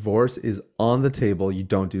 If divorce is on the table, you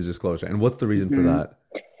don't do disclosure. And what's the reason for Mhm.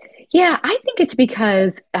 that? Yeah, I think it's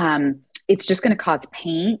because it's just going to cause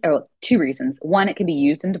pain. Oh, two reasons. One, it could be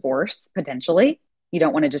used in divorce potentially. You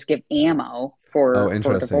don't want to just give ammo Oh, for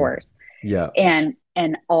interesting. divorce. Yeah.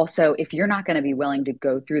 And also, if you're not going to be willing to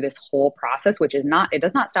go through this whole process, which is not, it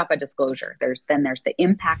does not stop at disclosure. There's the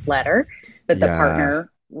impact letter that the Yeah.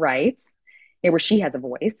 partner writes, where she has a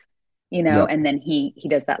voice, Yep. and then he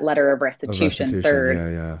does that letter of Of restitution restitution. third. Yeah.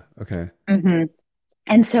 Yeah. Okay. Mhm.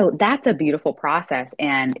 And so that's a beautiful process,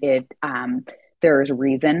 and there's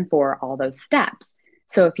reason for all those steps.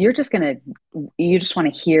 So if you just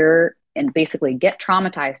want to hear and basically get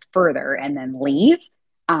traumatized further and then leave,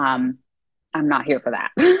 um, I'm not here for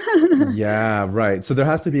that. Yeah, right. So there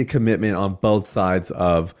has to be a commitment on both sides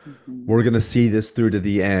of Mhm. we're going to see this through to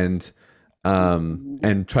the end, Mhm.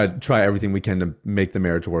 and try everything we can to make the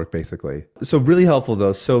marriage work, basically. So really helpful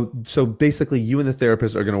though. So basically, you and the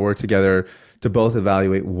therapist are going to work together to both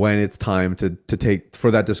evaluate when it's time to take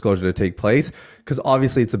for that disclosure to take place, because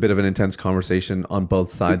obviously it's a bit of an intense conversation on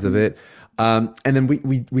both sides of Mhm. it. And then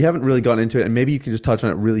we haven't really gotten into it, and maybe you can just touch on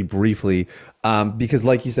it really briefly, because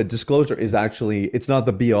like you said, disclosure is actually it's not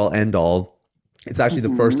the be all end all. It's actually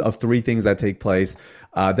the first Mhm. of three things that take place.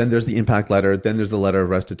 Then there's the impact letter. Then there's the letter of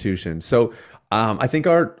restitution. So I think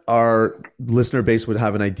our listener base would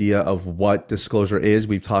have an idea of what disclosure is.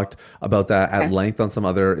 We've talked about that at Okay. length on some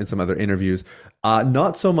other interviews.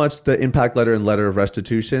 Not so much the impact letter and letter of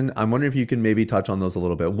restitution. I'm wondering if you can maybe touch on those a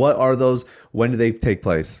little bit. What are those? When do they take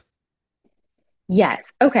place?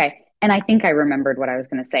 Yes. Okay. And I think I remembered what I was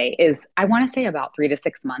going to say is I want to say about 3 to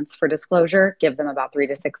 6 months for disclosure. Give them about 3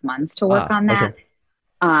 to 6 months to work Ah, on that. okay.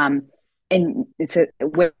 Um, and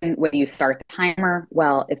when you start the timer,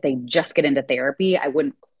 well, if they just get into therapy, I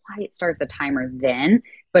wouldn't quite start the timer then,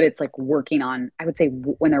 but it's like working on, I would say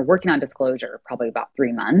when they're working on disclosure, probably about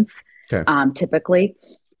 3 months, Okay. typically.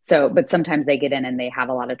 So, but sometimes they get in and they have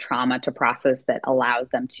a lot of trauma to process that allows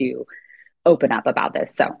them to open up about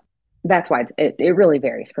this. So that's why it really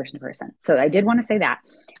varies person to person. So I did want to say that.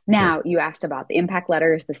 Okay. Now you asked about the impact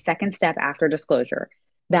letters, the second step after disclosure.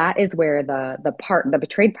 That is where the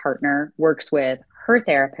betrayed partner works with her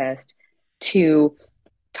therapist to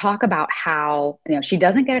talk about how she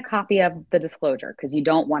doesn't get a copy of the disclosure because you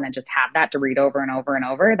don't want to just have that to read over and over and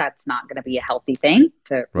over. That's not going to be a healthy thing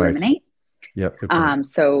to Right. ruminate. Yep. Good point.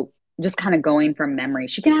 So just kind of going from memory,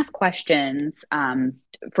 she can ask questions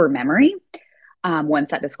for memory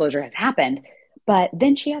once that disclosure has happened. But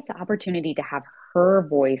then she has the opportunity to have her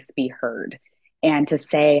voice be heard and to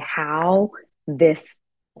say how this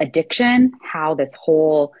addiction, how this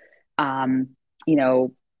whole, um, you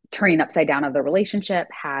know, turning upside down of the relationship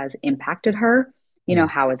has impacted her. Hmm.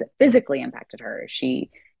 How has it physically impacted her?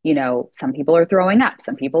 Some people are throwing up,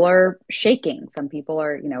 some people are shaking, some people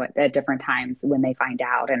are, at different times when they find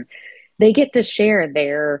out. And they get to share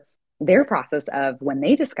their process of when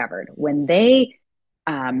they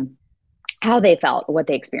um, how they felt, what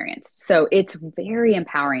they experienced. So it's very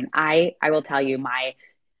empowering. I will tell you, my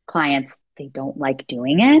clients, they don't like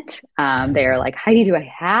doing it. They're like, Heidi, do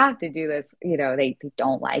I have to do this? They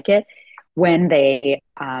don't like it. When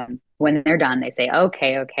they're done, they say,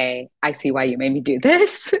 okay, I see why you made me do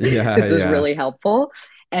this. Yeah, This is yeah. really helpful.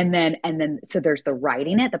 So there's the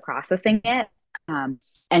writing it, the processing it, um,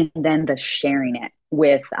 and then the sharing it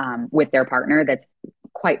with their partner. That's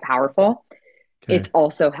quite powerful. It's Okay.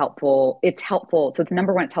 also helpful. It's helpful. So it's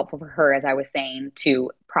number one, it's helpful for her, as I was saying, to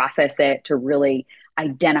process it, to really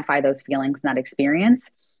identify those feelings and that experience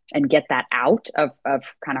and get that out of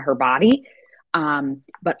kind of her body.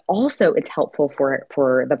 But also it's helpful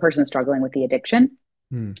for the person struggling with the addiction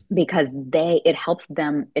Hmm. because it helps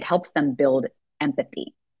them build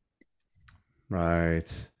empathy. Right.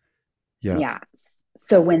 Yeah. Yeah.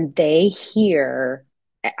 So when they hear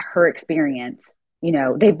her experience,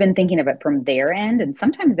 they've been thinking of it from their end, and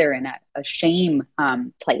sometimes they're in a shame a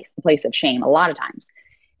place of shame, a lot of times.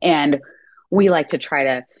 And we like to try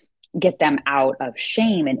to get them out of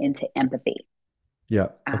shame and into empathy, Yeah.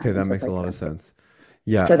 Okay, that into a makes a place lot of of empathy. sense.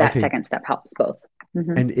 Yeah. So that Okay. second step helps both.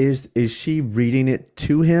 Mhm. And is she reading it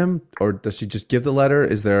to him, or does she just give the letter?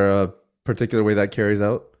 Is there a particular way that carries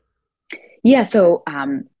out? Yeah. So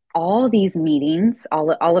all these meetings,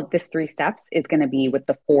 all of this three steps is going to be with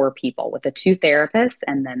the four people, with the two therapists,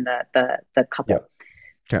 and then the Yeah. couple.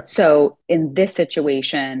 Okay. So in this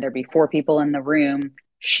situation, there'd be four people in the room.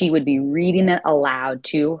 She would be reading it aloud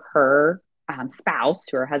to her spouse,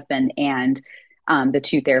 to her husband, and the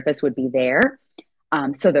two therapists would be there,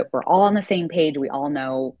 so that we're all on the same page. We all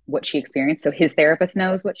know what she experienced. So his therapist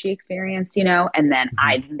knows what she experienced, and then Mhm.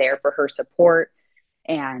 I'm there for her support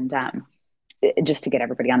and just to get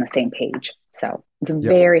everybody on the same page. So it's a Yeah.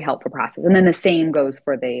 very helpful process. And then the same goes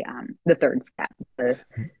for the third step. The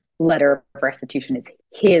letter of restitution is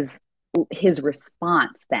his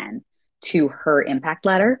response then to her impact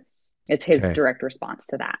letter. It's his Okay. direct response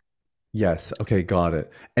to that. Yes. Okay, got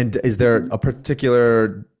it. And is there Mm-hmm. a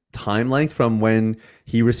particular time length from when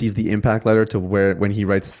he receives the impact letter to where when he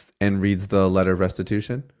writes and reads the letter of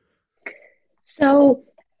restitution? So,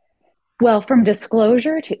 well, from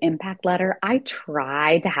disclosure to impact letter, I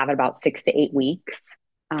try to have it about 6 to 8 weeks.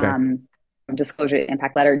 Okay. From disclosure to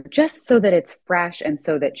impact letter, just so that it's fresh and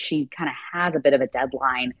so that she kind of has a bit of a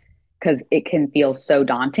deadline, because it can feel so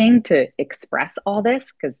daunting to express all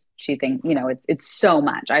this because she thinks, it's so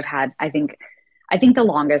much. I think the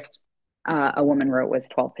longest a woman wrote was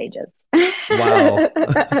 12 pages. Wow.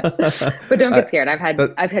 But don't I, get scared. I've had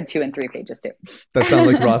that I've had 2 and 3 pages too. that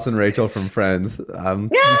sounds like Ross and Rachel from Friends. I'm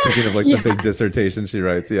thinking of like the big Yeah. dissertation she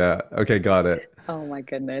writes. Yeah. Okay, got it. Oh my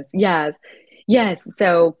goodness. Yes. Yes.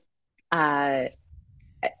 Uh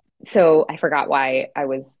so I forgot why I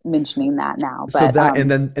was mentioning that now, So but that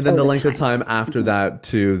and then the the length of time. time after Mhm. that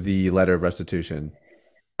to the letter of restitution.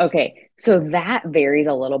 Okay. So that varies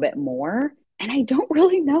a little bit more, and I don't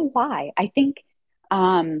really know why. I think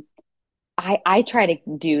um I try to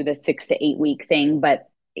do the 6 to 8 week thing, but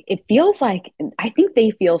it feels like I think they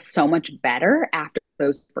feel so much better after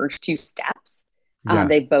those first two steps. Yeah.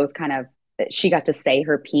 They both kind of, she got to say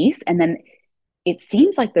her piece, and then it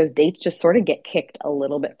seems like those dates just sort of get kicked a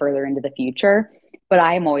little bit further into the future. But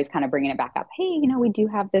I am always kind of bringing it back up. Hey, we do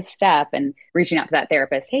have this step, and reaching out to that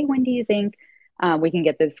therapist. Hey, when do you think we can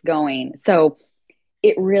get this going? So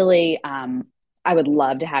it really, I would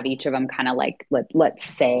love to have each of them kind of like, let's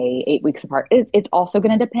say 8 weeks apart. It's also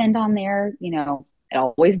going to depend on it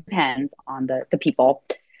always depends on the people.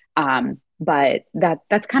 But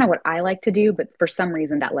that's kind of what I like to do. But for some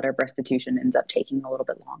reason, that letter of restitution ends up taking a little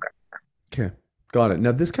bit longer. Okay. Got it.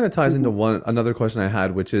 Now this kind of ties into Mm-hmm. one another question I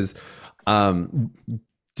had, which is um let's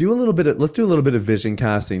do a little bit of vision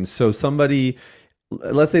casting. So somebody,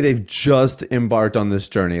 let's say they've just embarked on this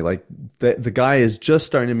journey. Like the guy is just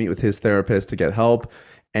starting to meet with his therapist to get help,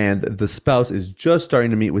 and the spouse is just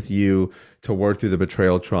starting to meet with you to work through the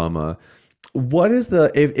betrayal trauma. What is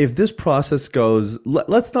the if this process goes,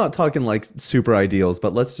 let's not talk in like super ideals,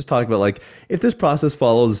 but let's just talk about like if this process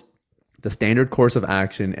follows the standard course of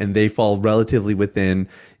action and they fall relatively within,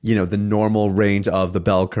 the normal range of the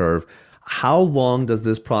bell curve. How long does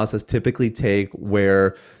this process typically take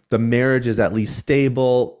where the marriage is at least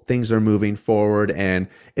stable, things are moving forward, and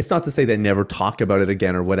it's not to say they never talk about it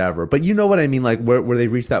again or whatever, but you know what I mean, like where they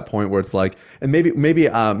reach that point where it's like, and maybe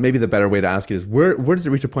the better way to ask it is where does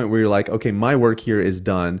it reach a point where you're like, okay, my work here is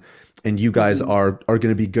done, and you guys Mm-hmm. are going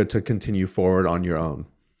to be good to continue forward on your own.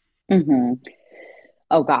 Mm-hmm.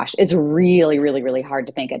 Oh gosh, it's really, really, really hard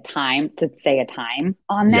to make to say a time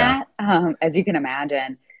on Yeah. that. As you can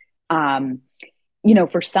imagine. Um,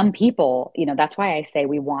 for some people, that's why I say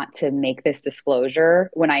we want to make this disclosure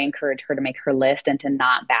when I encourage her to make her list and to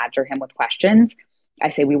not badger him with questions. I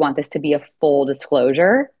say we want this to be a full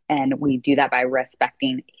disclosure, and we do that by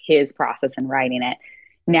respecting his process and writing it.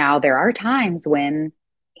 Now, there are times when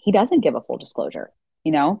he doesn't give a full disclosure,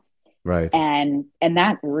 you know, Right. and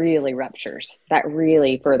that really ruptures, that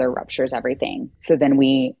really further ruptures everything. So then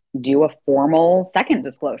we do a formal second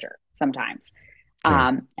disclosure sometimes.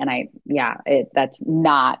 Okay. And yeah, that's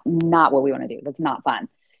not what we want to do. That's not fun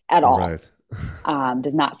at all. Right.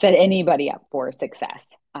 Does not set anybody up for success.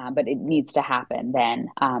 But it needs to happen then.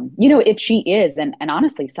 You know, if she is, and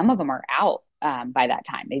honestly, some of them are out by that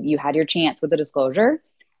time. If you had your chance with the disclosure,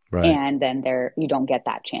 Right. and then there you don't get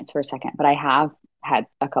that chance for a second. But I have had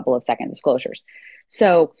a couple of second disclosures.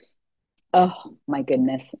 So, oh my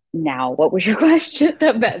goodness. Now, what was your question?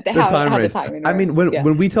 The time How the range. timing I works? mean, when Yeah.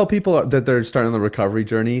 when we tell people that they're starting the recovery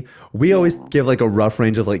journey, we always Yeah. give like a rough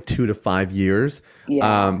range of like 2 to 5 years.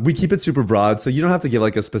 Yeah. We keep it super broad, so you don't have to give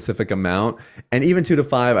like a specific amount. And even 2 to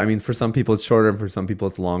 5, I mean, for some people it's shorter, and for some people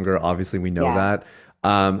it's longer. Obviously, we know Yeah. that.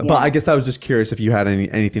 But I Yeah. guess I was just curious if you had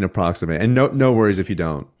anything approximate, and no worries if you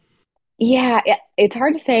don't. Yeah. It's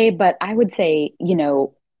hard to say, but I would say, you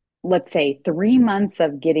know, let's say 3 months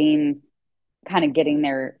of getting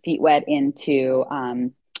their feet wet into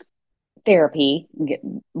therapy,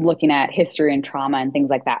 looking at history and trauma and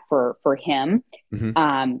things like that for him.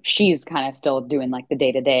 Hmm. She's kind of still doing like the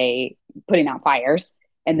day to day, putting out fires,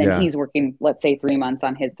 and then Yeah. he's working, let's say, 3 months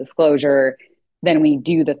on his disclosure. Then we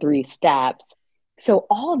do the three steps. So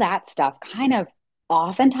all that stuff kind of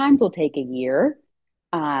oftentimes will take a year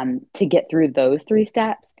to get through those three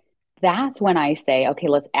steps. That's when I say, okay,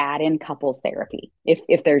 let's add in couples therapy. If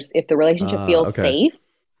the relationship feels Okay. safe,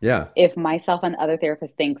 Yeah. if myself and other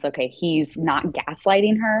therapists thinks, okay, he's not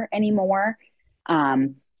gaslighting her anymore,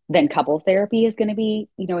 um, then couples therapy is going to be,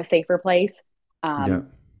 you know, a safer place. Yeah. Um,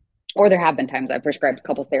 or there have been times I've prescribed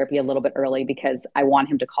couples therapy a little bit early because I want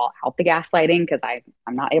him to call out the gaslighting because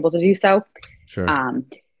I'm not able to do so. Sure. Um,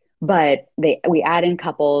 but we add in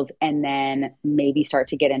couples and then maybe start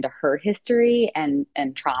to get into her history and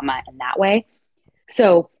trauma in that way.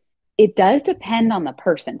 So it does depend on the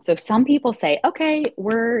person. So some people say, okay,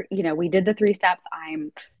 we did the three steps.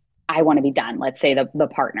 I want to be done. Let's say the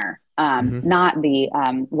partner, Hmm. not the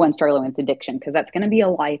one struggling with addiction, because that's going to be a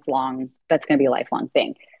lifelong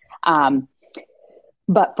thing. Um,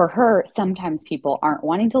 but for her, sometimes people aren't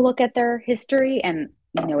wanting to look at their history, and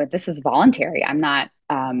you know, this is voluntary. I'm not.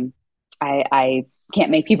 I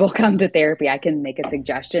can't make people come to therapy. I can make a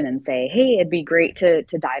suggestion and say, hey, it'd be great to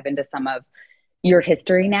dive into some of your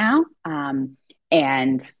history now,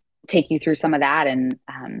 and take you through some of that and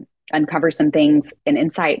uncover some things and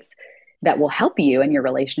insights that will help you in your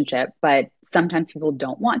relationship. But sometimes people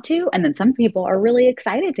don't want to. And then some people are really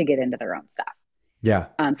excited to get into their own stuff. Yeah.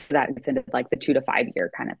 So that gets into like the 2 to 5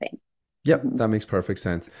 year kind of thing. Yep, Mm-hmm. that makes perfect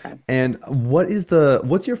sense. So, And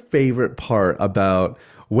what's your favorite part about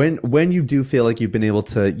when you do feel like you've been able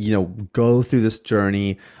to, go through this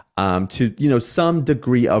journey to, some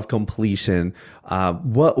degree of completion?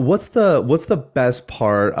 What's the best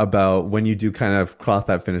part about when you do kind of cross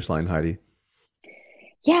that finish line, Heidi?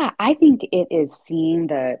 yeah, I think it is seeing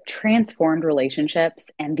the transformed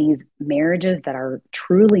relationships and these marriages that are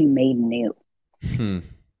truly made new. Hmm.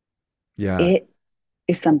 Yeah, It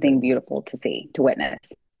is something beautiful to see, to witness.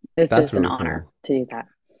 It's that's just an really honor cool. to do that.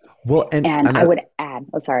 Well, and And and I I, would add,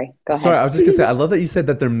 oh, sorry, go Sorry, ahead. I was just gonna say, I love that you said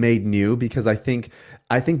that they're made new because I think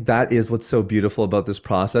that is what's so beautiful about this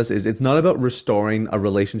process is it's not about restoring a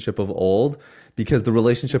relationship of old because the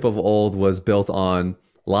relationship of old was built on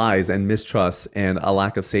lies and mistrust and a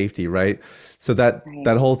lack of safety, right? So that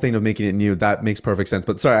Right. whole thing of making it new, that makes perfect sense.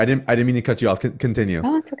 But sorry, I didn't mean to cut you off. Continue.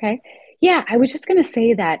 Oh, it's okay. Yeah, I was just going to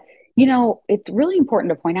say that, you know, it's really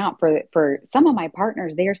important to point out for some of my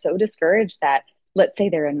partners, they are so discouraged that, let's say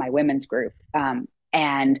they're in my women's group,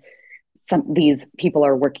 and some these people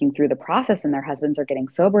are working through the process and their husbands are getting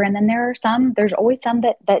sober, and then there's always some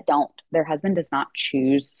that don't. Their husband does not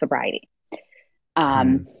choose sobriety. Hmm.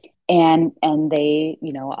 um, and they,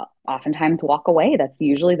 you know, oftentimes walk away. That's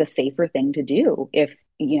usually the safer thing to do. If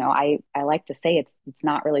you know, I like to say it's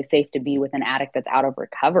not really safe to be with an addict that's out of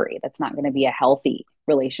recovery. That's not going to be a healthy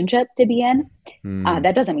relationship to be in. Hmm.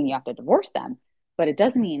 That doesn't mean you have to divorce them, but it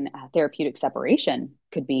does mean therapeutic separation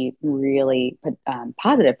could be really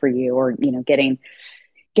positive for you, or you know, getting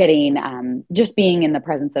just being in the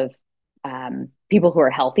presence of people who are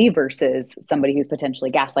healthy versus somebody who's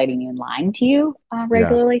potentially gaslighting you and lying to you Yeah.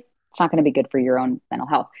 regularly. It's not going to be good for your own mental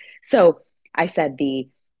health. So I said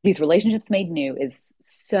these relationships made new is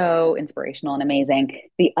so inspirational and amazing.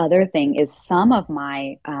 The other thing is some of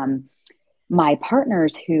my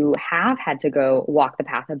partners who have had to go walk the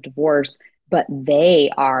path of divorce, but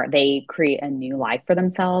they create a new life for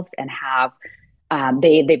themselves and have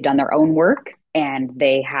they've done their own work and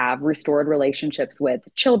they have restored relationships with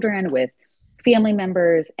children, with family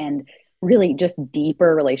members, and really just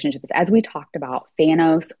deeper relationships. As we talked about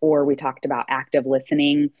Thanos, or we talked about active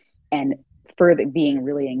listening and further being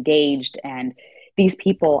really engaged. And these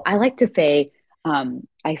people, I like to say,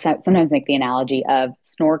 I sometimes make the analogy of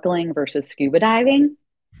snorkeling versus scuba diving.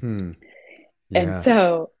 Hmm. And Yeah.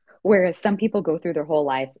 so, whereas some people go through their whole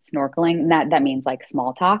life snorkeling, that means like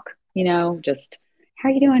small talk, just how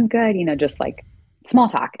you doing? Good, just like small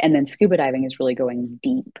talk. And then scuba diving is really going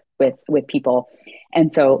deep with people.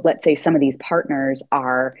 And so, let's say some of these partners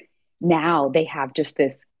are now they have just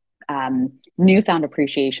this newfound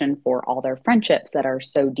appreciation for all their friendships that are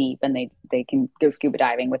so deep, and they can go scuba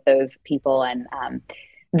diving with those people, and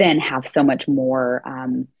then have so much more.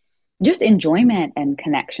 Just enjoyment and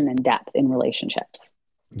connection and depth in relationships.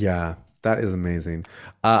 Yeah, that is amazing.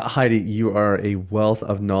 Heidi, you are a wealth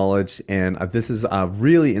of knowledge, and this is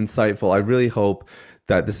really insightful. I really hope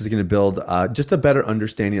that this is going to build just a better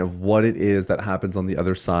understanding of what it is that happens on the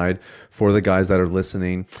other side for the guys that are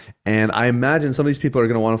listening. And I imagine some of these people are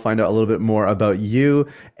going to want to find out a little bit more about you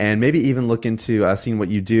and maybe even look into seeing what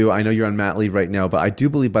you do. I know you're on mat leave right now, but I do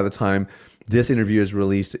believe by the time this interview is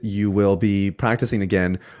released, you will be practicing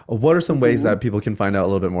again. What are some ways Mm-hmm. that people can find out a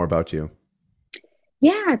little bit more about you?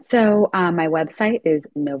 Yeah, so my website is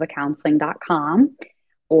novacounseling.com,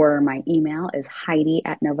 or my email is Heidi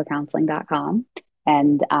at novacounseling.com.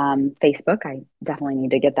 And Facebook, I definitely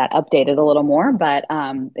need to get that updated a little more, but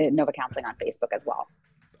Nova Counseling on Facebook as well.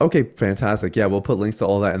 Okay, fantastic. Yeah, we'll put links to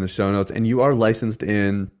all that in the show notes. And you are licensed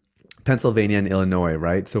in Pennsylvania and Illinois,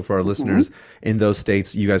 right? So for our Mhm. listeners in those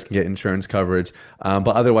states, you guys can get insurance coverage. But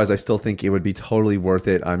otherwise, I still think it would be totally worth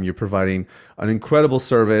it. You're providing an incredible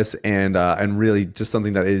service and really just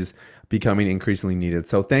something that is becoming increasingly needed.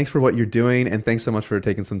 So thanks for what you're doing, and thanks so much for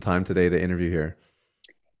taking some time today to interview here.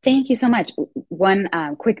 Thank you so much. One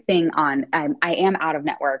quick thing on I am out of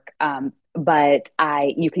network, but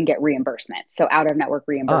I you can get reimbursement. So out of network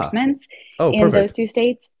Ah, reimbursements oh, in those perfect. two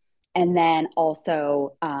states, and then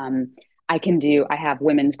also I have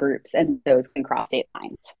women's groups, and those can cross state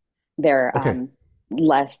lines. They're Okay.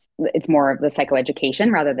 less. It's more of the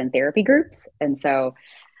psychoeducation rather than therapy groups, and so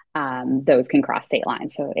those can cross state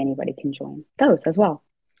lines. So anybody can join those as well.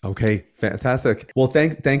 Okay, fantastic. Well,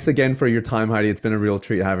 thanks again for your time, Heidi. It's been a real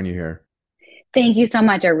treat having you here. Thank you so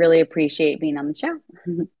much. I really appreciate being on the show.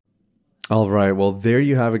 All right. Well, there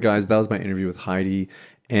you have it, guys. That was my interview with Heidi.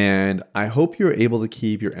 And I hope you're able to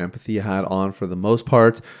keep your empathy hat on for the most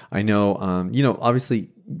part. I know, obviously,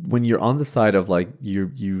 when you're on the side of like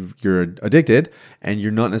you're addicted and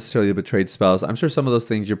you're not necessarily a betrayed spouse, I'm sure some of those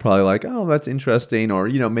things you're probably like, oh, that's interesting, or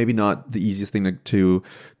maybe not the easiest thing to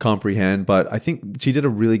comprehend. But I think she did a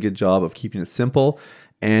really good job of keeping it simple.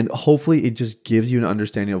 And hopefully, it just gives you an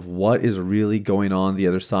understanding of what is really going on the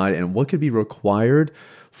other side and what could be required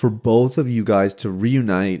for both of you guys to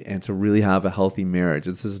reunite and to really have a healthy marriage.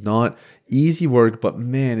 This is not easy work, but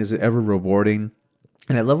man, is it ever rewarding.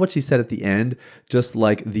 And I love what she said at the end, just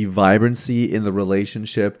like the vibrancy in the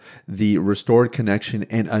relationship, the restored connection,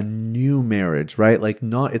 and a new marriage, right? Like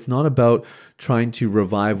it's not about trying to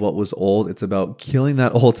revive what was old. It's about killing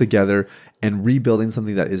that all together and rebuilding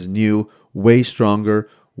something that is new, way stronger,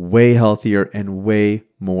 way healthier, and way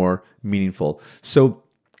more meaningful. So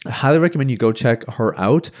I highly recommend you go check her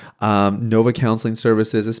out. Nova Counseling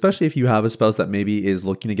Services, especially if you have a spouse that maybe is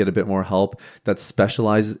looking to get a bit more help that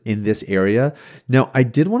specializes in this area. Now, I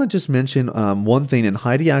did want to just mention one thing, and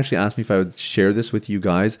Heidi actually asked me if I would share this with you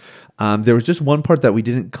guys. There was just one part that we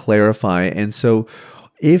didn't clarify. And so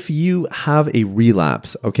if you have a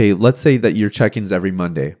relapse, okay, let's say that your check-ins every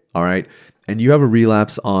Monday, all right, and you have a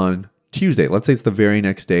relapse on Tuesday, let's say it's the very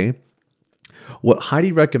next day. What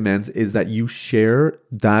Heidi recommends is that you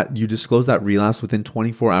disclose that relapse within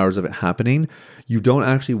 24 hours of it happening. You don't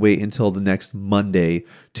actually wait until the next Monday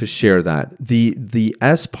to share that. The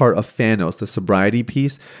S part of Thanos, the sobriety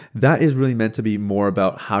piece, that is really meant to be more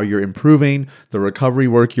about how you're improving, the recovery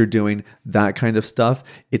work you're doing, that kind of stuff.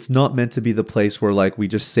 It's not meant to be the place where like we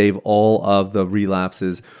just save all of the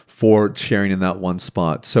relapses for sharing in that one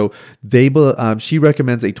spot. So she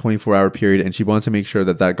recommends a 24-hour period, and she wants to make sure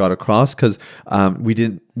that got across because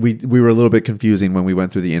we were a little bit confusing when we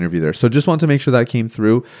went through the interview there. So just want to make sure that came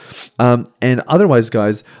through. And otherwise,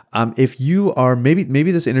 guys, if you are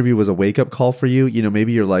maybe this interview was a wake up call for you,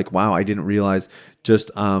 maybe you're like, wow, I didn't realize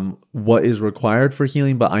just what is required for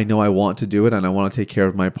healing, but I know I want to do it and I want to take care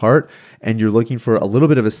of my part. And you're looking for a little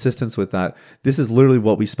bit of assistance with that. This is literally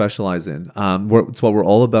what we specialize in. It's what we're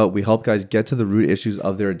all about. We help guys get to the root issues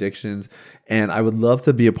of their addictions. And I would love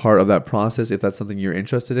to be a part of that process if that's something you're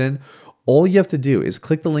interested in. All you have to do is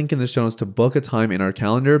click the link in the show notes to book a time in our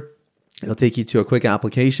calendar. It'll take you to a quick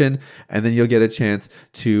application, and then you'll get a chance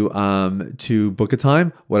to book a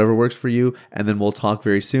time, whatever works for you, and then we'll talk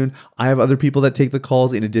very soon. I have other people that take the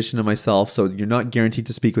calls in addition to myself, so you're not guaranteed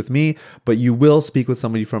to speak with me, but you will speak with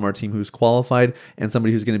somebody from our team who's qualified and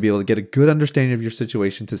somebody who's going to be able to get a good understanding of your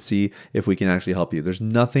situation to see if we can actually help you. There's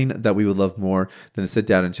nothing that we would love more than to sit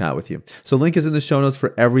down and chat with you. So link is in the show notes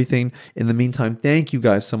for everything. In the meantime, thank you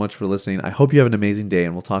guys so much for listening. I hope you have an amazing day,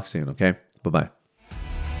 and we'll talk soon, okay? Bye-bye.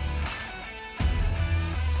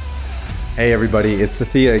 Hey everybody, it's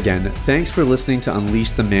Sathya again. Thanks for listening to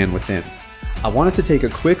Unleash the Man Within. I wanted to take a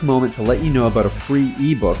quick moment to let you know about a free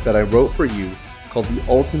ebook that I wrote for you called The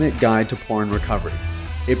Ultimate Guide to Porn Recovery.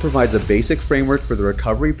 It provides a basic framework for the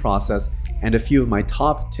recovery process and a few of my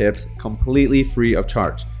top tips completely free of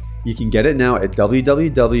charge. You can get it now at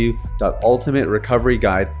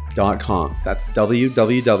www.ultimaterecoveryguide.com. That's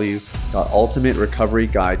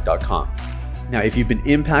www.ultimaterecoveryguide.com. Now, if you've been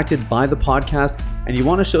impacted by the podcast and you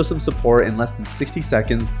want to show some support in less than 60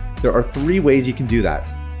 seconds, there are 3 ways you can do that.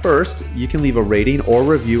 First, you can leave a rating or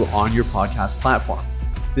review on your podcast platform.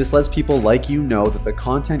 This lets people like you know that the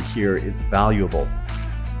content here is valuable.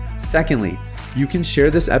 Secondly, you can share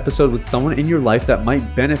this episode with someone in your life that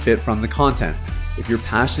might benefit from the content. If you're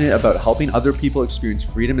passionate about helping other people experience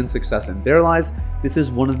freedom and success in their lives, this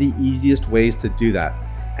is one of the easiest ways to do that.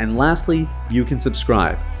 And lastly, you can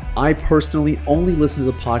subscribe. I personally only listen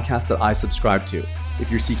to the podcast that I subscribe to.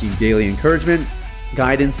 If you're seeking daily encouragement,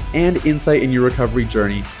 guidance, and insight in your recovery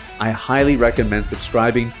journey, I highly recommend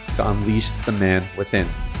subscribing to Unleash the Man Within.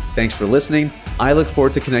 Thanks for listening. I look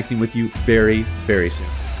forward to connecting with you very, very soon.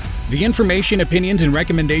 The information, opinions, and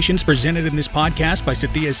recommendations presented in this podcast by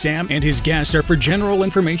Sathya Sam and his guests are for general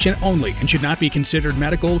information only and should not be considered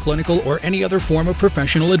medical, clinical, or any other form of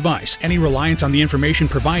professional advice. Any reliance on the information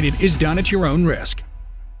provided is done at your own risk.